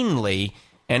routinely,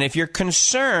 and if you're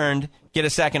concerned, get a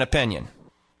second opinion.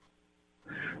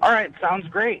 All right, sounds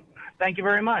great. Thank you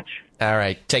very much. All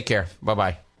right, take care.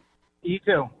 Bye-bye. You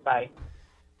too. Bye.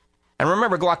 And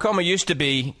remember, glaucoma used to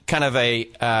be kind of a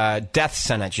death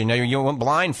sentence. You know, you went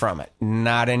blind from it.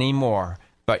 Not anymore.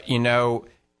 But, you know,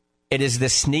 it is the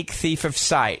sneak thief of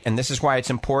sight. And this is why it's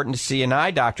important to see an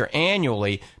eye doctor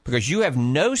annually, because you have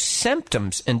no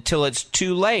symptoms until it's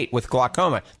too late with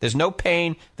glaucoma. There's no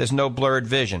pain. There's no blurred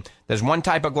vision. There's one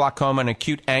type of glaucoma, an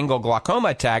acute angle glaucoma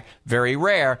attack, very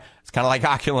rare. It's kind of like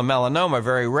ocular melanoma,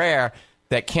 very rare,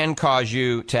 that can cause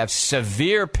you to have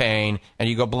severe pain and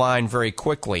you go blind very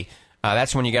quickly.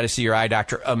 That's when you got to see your eye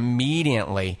doctor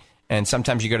immediately. And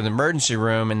sometimes you go to the emergency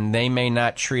room and they may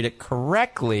not treat it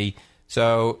correctly.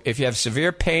 So if you have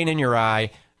severe pain in your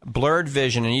eye, blurred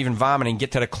vision, and even vomiting,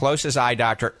 get to the closest eye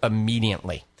doctor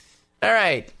immediately. All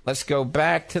right, let's go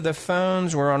back to the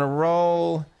phones. We're on a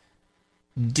roll.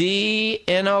 D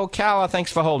in Ocala,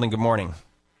 thanks for holding. Good morning.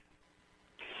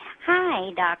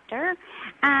 Hi, doctor.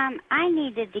 I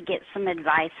needed to get some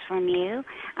advice from you.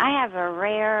 I have a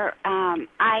rare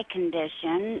eye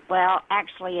condition. Well,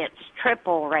 actually, it's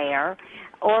triple rare,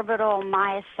 orbital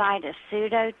myositis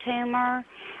pseudotumor.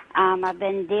 I've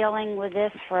been dealing with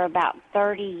this for about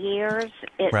 30 years.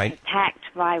 It's attacked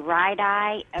my right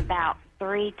eye about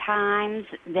 3 times,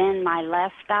 then my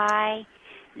left eye,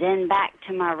 then back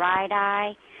to my right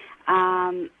eye.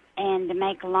 And to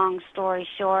make a long story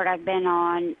short, I've been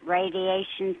on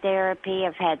radiation therapy.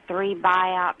 I've had 3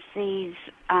 biopsies.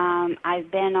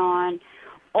 I've been on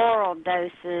oral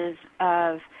doses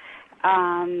of,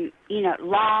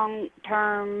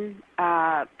 long-term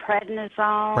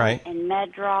prednisone and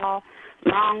Medrol,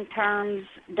 long-term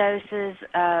doses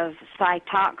of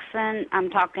Cytoxan. I'm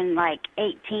talking like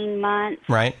 18 months.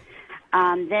 Right.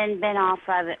 Then been off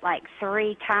of it like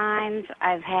 3 times.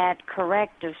 I've had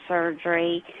corrective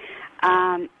surgery,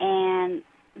 and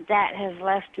that has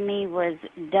left me with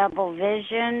double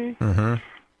vision.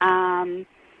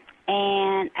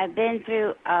 And I've been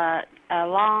through a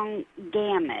long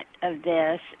gamut of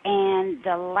this, and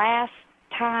the last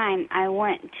time I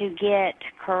went to get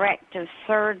corrective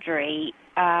surgery,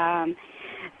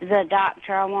 the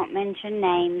doctor, I won't mention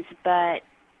names, but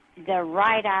the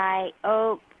right eye,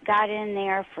 got in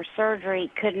there for surgery,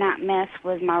 could not mess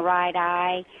with my right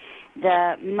eye.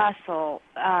 The muscle,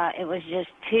 it was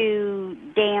just too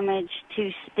damaged,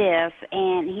 too stiff,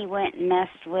 and he went and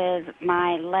messed with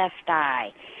my left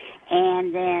eye.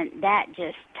 And then that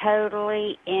just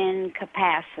totally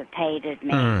incapacitated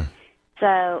me.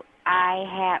 So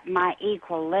my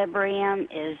equilibrium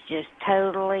is just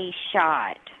totally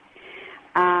shot.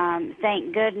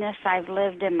 Thank goodness I've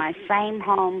lived in my same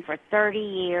home for 30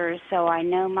 years, so I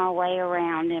know my way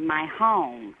around in my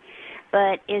home.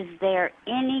 But is there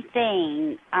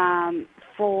anything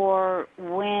for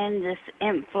when this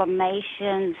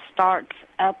inflammation starts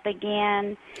up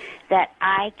again that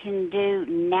I can do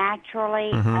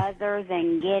naturally other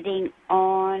than getting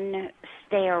on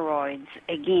steroids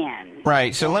again?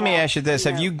 Right. So let me ask you this.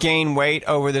 Have you gained weight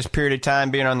over this period of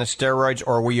time being on the steroids,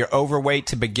 or were you overweight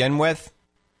to begin with?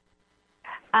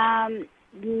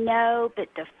 No, but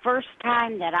the first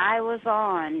time that I was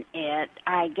on it,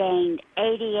 I gained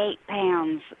 88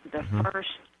 pounds the first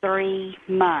 3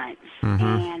 months.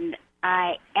 And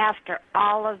after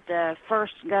all of the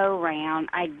first go-round,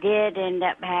 I did end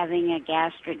up having a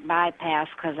gastric bypass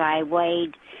because I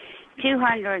weighed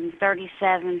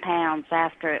 237 pounds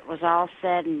after it was all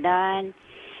said and done.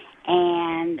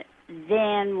 And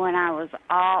then when I was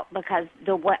because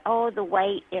the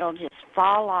weight, it'll just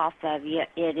fall off of you.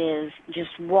 It is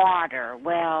just water.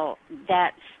 Well,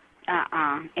 that's,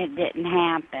 it didn't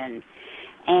happen.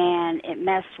 And it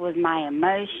messed with my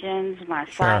emotions, my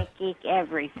psychic,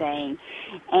 everything.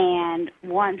 And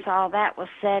once all that was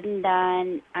said and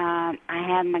done, I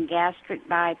had my gastric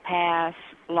bypass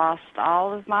lost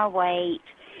all of my weight,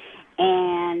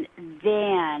 and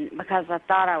then, because I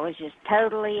thought I was just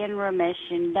totally in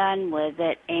remission, done with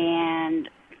it, and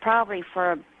probably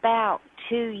for about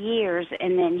 2 years,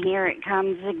 and then here it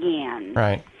comes again.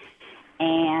 Right.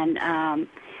 And,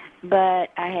 but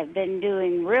I have been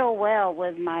doing real well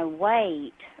with my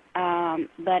weight,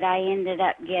 but I ended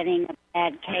up getting a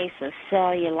bad case of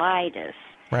cellulitis.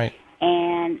 Right.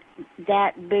 And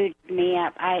that booted me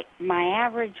up. My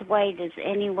average weight is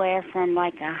anywhere from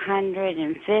like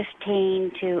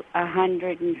 115 to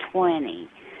 120.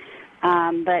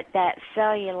 But that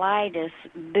cellulitis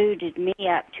booted me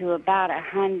up to about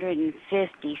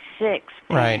 156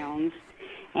 pounds. Right.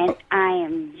 And I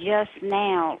am just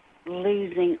now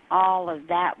losing all of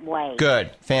that weight.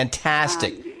 Good.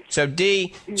 Fantastic. So,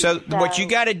 Dee, so what you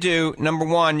got to do, number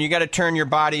one, you got to turn your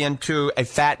body into a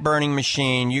fat-burning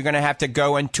machine. You're going to have to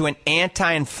go into an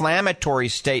anti-inflammatory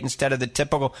state instead of the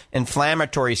typical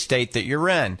inflammatory state that you're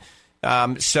in.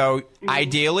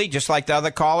 Ideally, just like the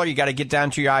other caller, you got to get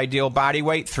down to your ideal body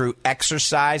weight through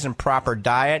exercise and proper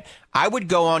diet. I would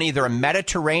go on either a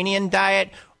Mediterranean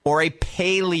diet or a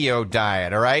paleo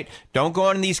diet, all right? Don't go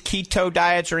on these keto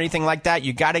diets or anything like that.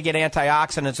 You got to get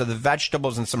antioxidants of the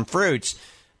vegetables and some fruits,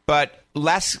 but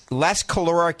less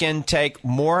caloric intake,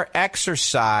 more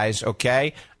exercise,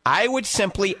 okay? I would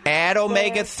simply add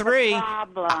omega-3.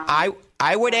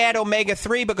 I would add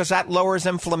omega-3 because that lowers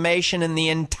inflammation in the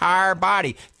entire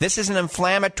body. This is an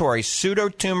inflammatory.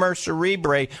 Pseudotumor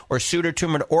cerebrae or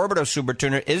pseudotumor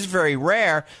orbitosuperatumor is very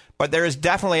rare, but there is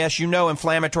definitely, as you know,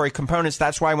 inflammatory components.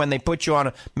 That's why when they put you on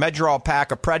a Medrol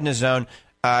pack or prednisone,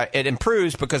 it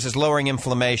improves because it's lowering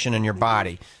inflammation in your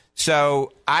body.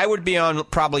 So I would be on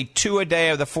probably 2 a day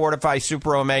of the Fortify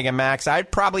Super Omega Max. I'd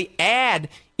probably add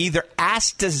either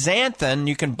astaxanthin,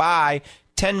 you can buy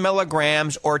 10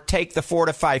 milligrams, or take the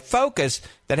Fortify Focus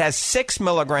that has 6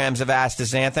 milligrams of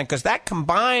astaxanthin, because that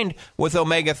combined with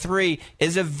omega-3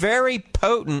 is a very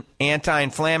potent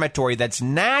anti-inflammatory that's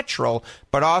natural,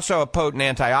 but also a potent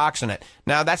antioxidant.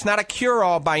 Now, that's not a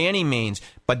cure-all by any means,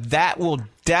 but that will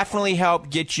definitely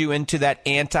help get you into that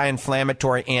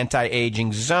anti-inflammatory,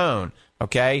 anti-aging zone,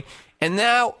 okay? And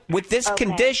now, with this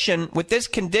condition,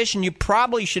 you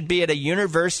probably should be at a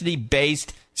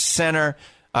university-based center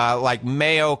like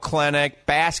Mayo Clinic,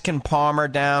 Baskin Palmer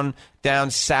down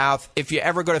south. If you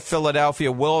ever go to Philadelphia,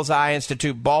 Wills Eye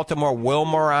Institute, Baltimore,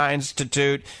 Wilmore Eye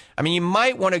Institute. I mean, you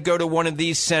might want to go to one of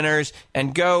these centers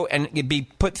and go and be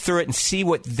put through it and see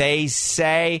what they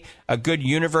say, a good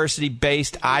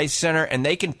university-based eye center, and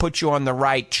they can put you on the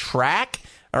right track.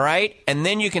 All right? And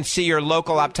then you can see your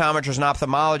local optometrist and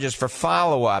ophthalmologist for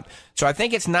follow-up. So I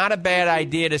think it's not a bad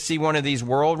idea to see one of these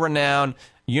world-renowned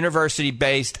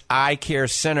university-based eye care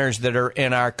centers that are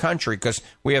in our country, because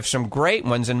we have some great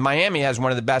ones, and Miami has one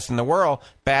of the best in the world,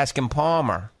 Baskin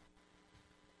Palmer.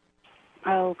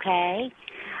 Okay.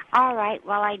 All right.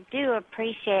 Well, I do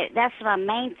appreciate it. That's my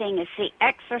main thing is, see,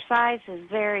 exercise is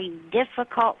very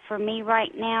difficult for me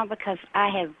right now because I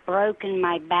have broken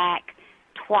my back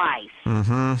twice.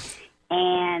 Mm-hmm.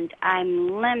 And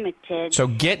I'm limited. So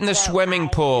get in the swimming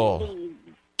pool.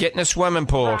 Get in the swimming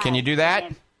pool. Right. Can you do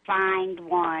that? Find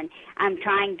one. I'm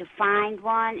trying to find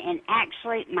one, and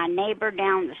actually my neighbor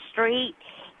down the street,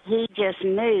 he just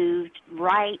moved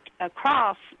right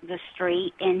across the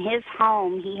street. In his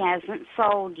home, he hasn't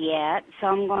sold yet, so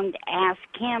I'm going to ask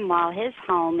him while his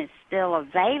home is still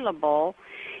available.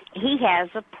 He has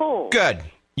a pool. Good.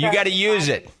 You got to use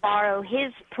it. Borrow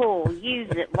his pool,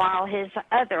 use it while his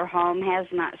other home has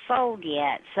not sold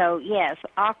yet. So, yes,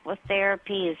 aqua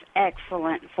therapy is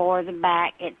excellent for the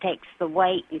back. It takes the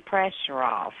weight and pressure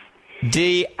off.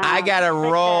 Dee, I got to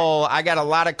roll. I got a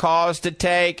lot of calls to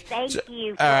take. Thank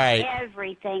you for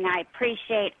everything. I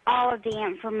appreciate all of the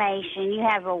information. You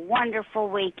have a wonderful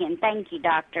weekend. Thank you,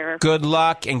 Doctor. Good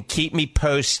luck, and keep me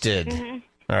posted. Mm-hmm.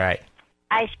 All right.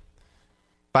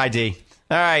 Bye, Dee.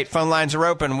 All right, phone lines are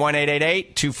open,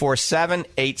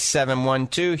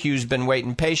 1-888-247-8712. Hugh's been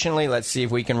waiting patiently. Let's see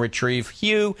if we can retrieve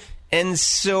Hugh in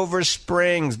Silver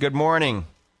Springs. Good morning.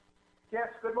 Yes,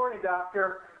 good morning,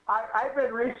 Doctor. I've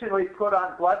been recently put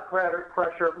on blood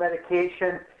pressure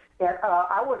medication, and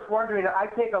I was wondering, I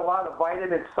take a lot of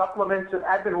vitamin supplements, and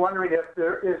I've been wondering if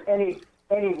there is any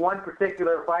one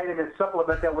particular vitamin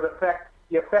supplement that would affect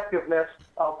the effectiveness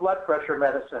of blood pressure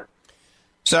medicine.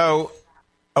 So,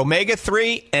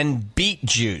 omega-3 and beet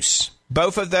juice.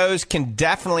 Both of those can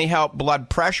definitely help blood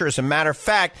pressure. As a matter of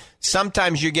fact,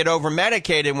 sometimes you get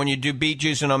over-medicated when you do beet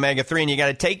juice and omega-3, and you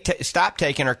got to stop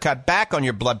taking or cut back on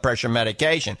your blood pressure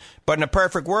medication. But in a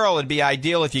perfect world, it'd be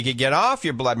ideal if you could get off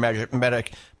your blood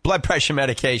pressure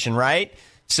medication, right?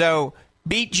 So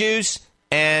beet juice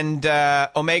and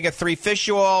omega-3 fish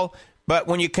oil. But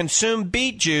when you consume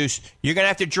beet juice, you're going to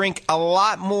have to drink a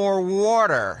lot more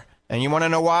water. And you want to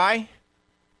know why?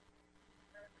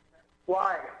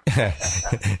 Why?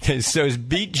 So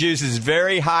beet juice is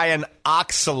very high in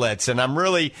oxalates, and I'm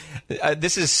really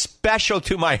this is special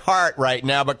to my heart right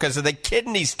now because of the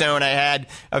kidney stone I had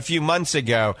a few months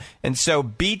ago. And so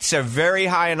beets are very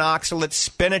high in oxalates,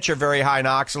 spinach are very high in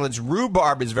oxalates,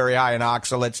 rhubarb is very high in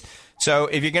oxalates. So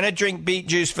if you're going to drink beet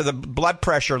juice for the blood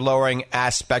pressure lowering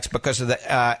aspects because of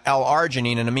the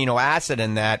L-arginine, an amino acid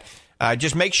in that,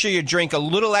 just make sure you drink a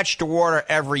little extra water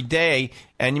every day,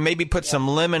 and you maybe put some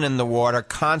lemon in the water,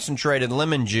 concentrated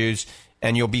lemon juice,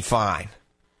 and you'll be fine.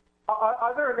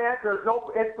 Other than that, there's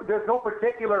no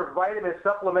particular vitamin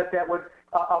supplement that would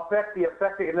affect the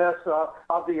effectiveness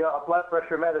of the blood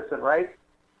pressure medicine, right?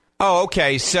 Oh,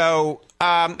 okay. So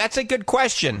that's a good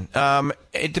question.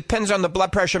 It depends on the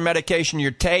blood pressure medication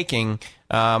you're taking.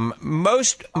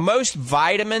 Most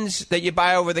vitamins that you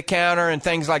buy over the counter and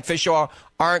things like fish oil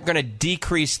aren't going to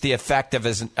decrease the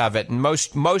effectiveness of it.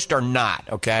 Most are not,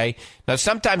 okay? Now,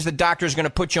 sometimes the doctor is going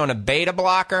to put you on a beta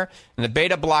blocker, and the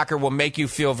beta blocker will make you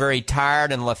feel very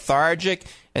tired and lethargic.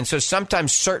 And so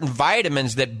sometimes certain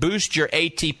vitamins that boost your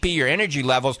ATP, your energy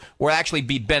levels, will actually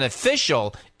be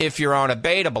beneficial if you're on a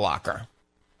beta blocker.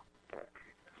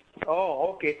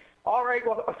 Oh, okay. All right.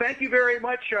 Well, thank you very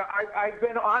much. I've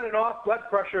been on and off blood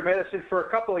pressure medicine for a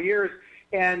couple of years,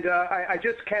 and I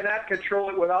just cannot control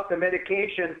it without the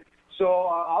medication. So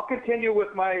I'll continue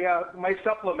with my my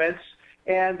supplements,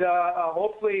 and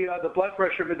hopefully the blood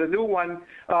pressure, the new one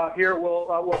here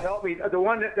will help me. The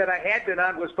one that I had been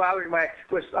on was bothering my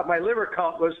liver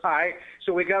count was high,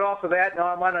 so we got off of that. Now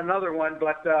I'm on another one,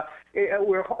 but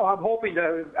I'm hoping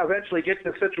to eventually get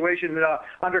the situation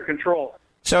under control.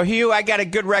 So, Hugh, I got a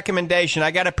good recommendation.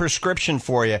 I got a prescription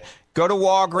for you. Go to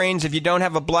Walgreens. If you don't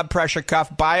have a blood pressure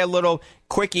cuff, buy a little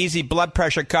quick, easy blood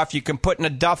pressure cuff you can put in a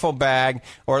duffel bag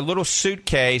or a little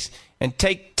suitcase, and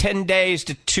take 10 days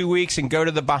to 2 weeks and go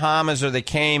to the Bahamas or the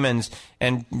Caymans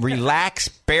and relax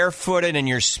barefooted in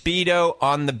your Speedo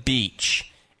on the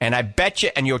beach. And I bet you,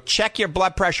 and you'll check your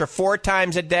blood pressure 4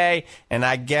 times a day, and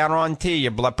I guarantee your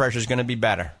blood pressure is going to be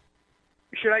better.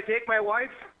 Should I take my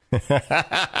wife?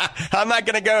 I'm not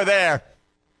going to go there.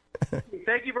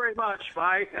 Thank you very much.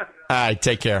 Bye. All right,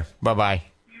 take care. Bye-bye.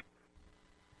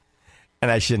 And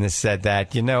I shouldn't have said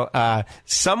that. You know,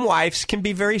 some wives can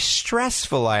be very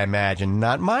stressful, I imagine.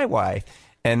 Not my wife.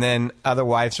 And then other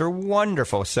wives are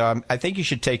wonderful. So I think you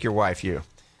should take your wife, you.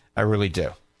 I really do.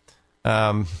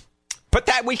 But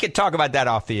that we could talk about that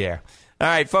off the air. All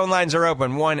right, phone lines are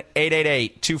open,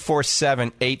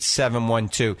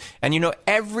 1-888-247-8712. And, you know,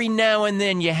 every now and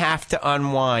then you have to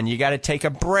unwind. You got to take a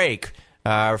break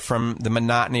from the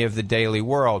monotony of the daily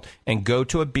world and go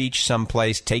to a beach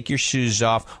someplace, take your shoes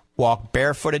off, walk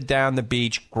barefooted down the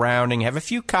beach, grounding, have a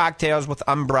few cocktails with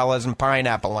umbrellas and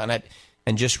pineapple in it,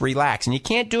 and just relax. And you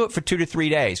can't do it for 2 to 3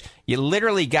 days. You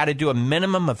literally got to do a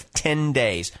minimum of 10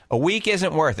 days. A week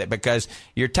isn't worth it because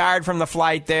you're tired from the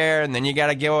flight there, and then you got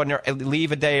to go and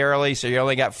leave a day early, so you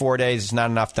only got 4 days. It's not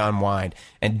enough to unwind.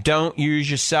 And don't use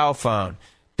your cell phone.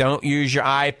 Don't use your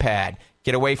iPad.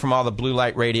 Get away from all the blue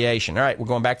light radiation. All right, we're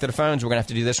going back to the phones. We're going to have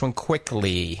to do this one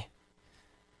quickly.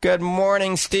 Good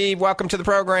morning, Steve. Welcome to the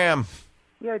program.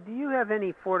 Yeah, do you have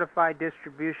any fortified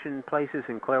distribution places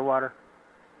in Clearwater?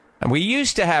 And we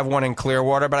used to have one in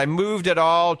Clearwater, but I moved it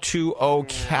all to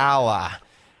Ocala.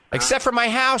 Except for my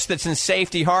house that's in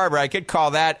Safety Harbor. I could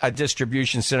call that a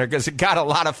distribution center because it got a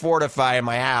lot of Fortify in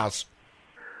my house.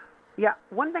 Yeah,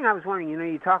 one thing I was wondering, you know,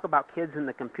 you talk about kids and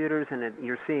the computers and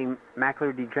you're seeing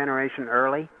macular degeneration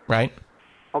early. Right.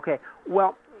 Okay,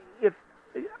 well, if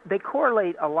they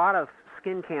correlate a lot of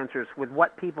skin cancers with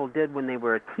what people did when they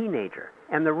were a teenager.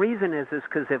 And the reason is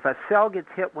because if a cell gets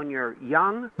hit when you're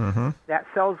young, that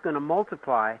cell's going to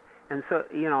multiply. And so,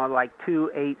 you know, like 2,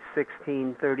 8,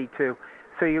 16, 32.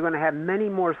 So you're going to have many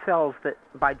more cells that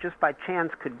by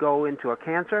chance could go into a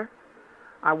cancer.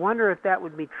 I wonder if that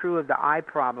would be true of the eye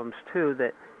problems, too,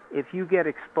 that if you get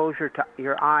exposure to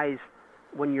your eyes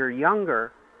when you're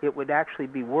younger, it would actually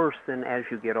be worse than as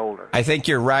you get older. I think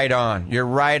you're right on. You're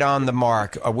right on the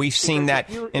mark. We've seen that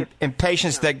in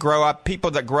patients that grow up, people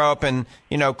that grow up in,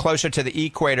 you know, closer to the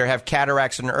equator have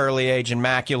cataracts at an early age and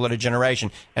macular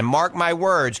degeneration. And mark my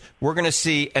words, we're going to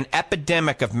see an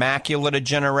epidemic of macular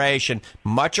degeneration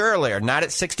much earlier, not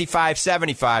at 65,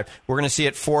 75. We're going to see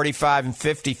it 45 and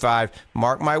 55.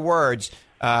 Mark my words,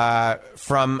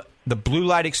 from the blue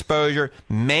light exposure,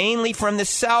 mainly from the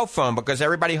cell phone, because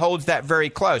everybody holds that very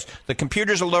close. The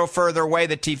computer's a little further away,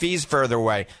 the TV's further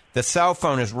away. The cell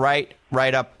phone is right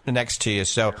right up next to you.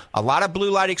 So a lot of blue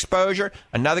light exposure.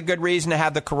 Another good reason to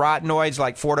have the carotenoids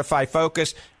like Fortify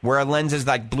Focus, wear lenses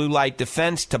like Blue Light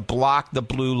Defense to block the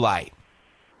blue light.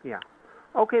 Yeah.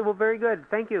 Okay, well, very good.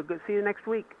 Thank you. Good. See you next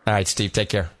week. All right, Steve, take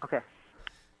care. Okay.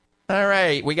 All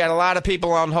right, we got a lot of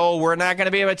people on hold. We're not going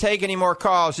to be able to take any more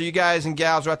calls, so you guys and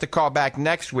gals will have to call back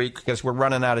next week because we're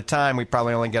running out of time. We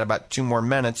probably only get about 2 more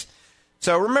minutes.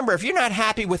 So remember, if you're not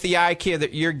happy with the eye care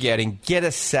that you're getting, get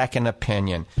a second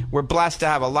opinion. We're blessed to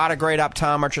have a lot of great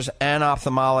optometrists and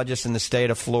ophthalmologists in the state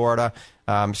of Florida.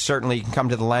 Certainly, you can come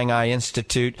to the Lang Eye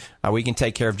Institute. We can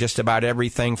take care of just about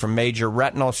everything from major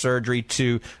retinal surgery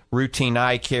to routine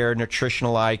eye care,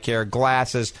 nutritional eye care,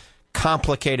 glasses,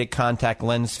 complicated contact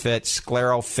lens fits,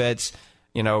 scleral fits,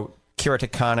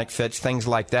 keratoconic fits, things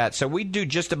like that. So we do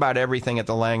just about everything at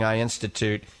the Lang Eye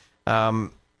Institute.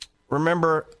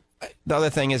 Remember, the other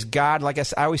thing is God, like I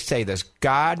always say this,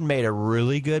 God made a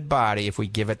really good body if we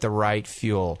give it the right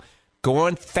fuel.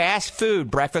 Going fast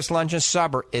food, breakfast, lunch, and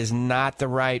supper is not the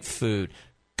right food.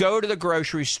 Go to the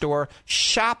grocery store,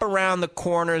 shop around the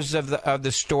corners of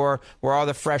the store where all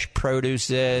the fresh produce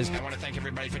is. I want to thank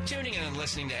everybody for tuning in and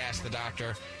listening to Ask the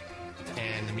Doctor.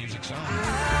 And the music's on.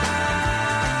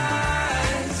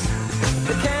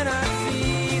 But cannot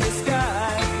see the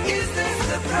sky. Is this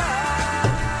the price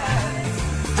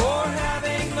for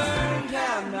having learned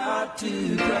how not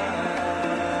to cry?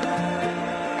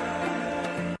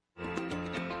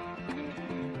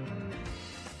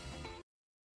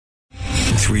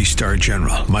 3-star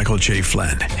General Michael J.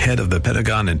 Flynn, head of the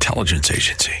Pentagon Intelligence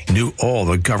Agency, knew all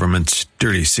the government's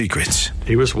dirty secrets.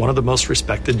 He was one of the most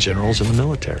respected generals in the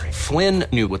military. Flynn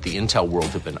knew what the intel world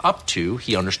had been up to.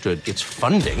 He understood its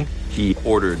funding. He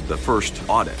ordered the first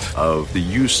audit of the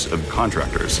use of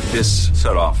contractors. This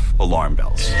set off alarm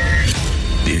bells.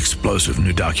 The explosive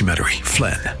new documentary,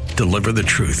 Flynn, Deliver the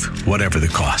Truth, Whatever the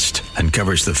Cost,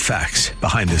 uncovers the facts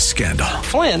behind this scandal.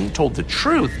 Flynn told the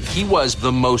truth. He was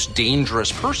the most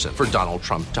dangerous person for Donald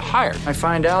Trump to hire. I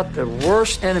find out the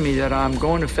worst enemy that I'm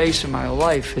going to face in my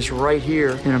life is right here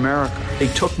in America. They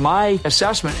took my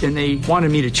assessment and they wanted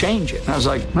me to change it. And I was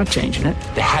like, I'm not changing it.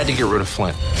 They had to get rid of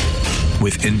Flynn.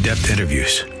 With in-depth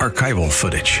interviews, archival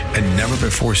footage, and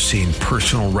never-before-seen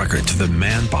personal records of the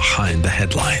man behind the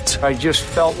headlines. I just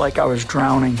felt like I was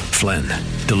drowning. Flynn,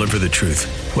 Deliver the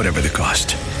Truth, Whatever the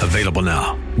Cost. Available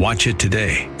now. Watch it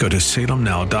today. Go to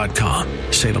salemnow.com.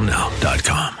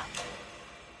 salemnow.com.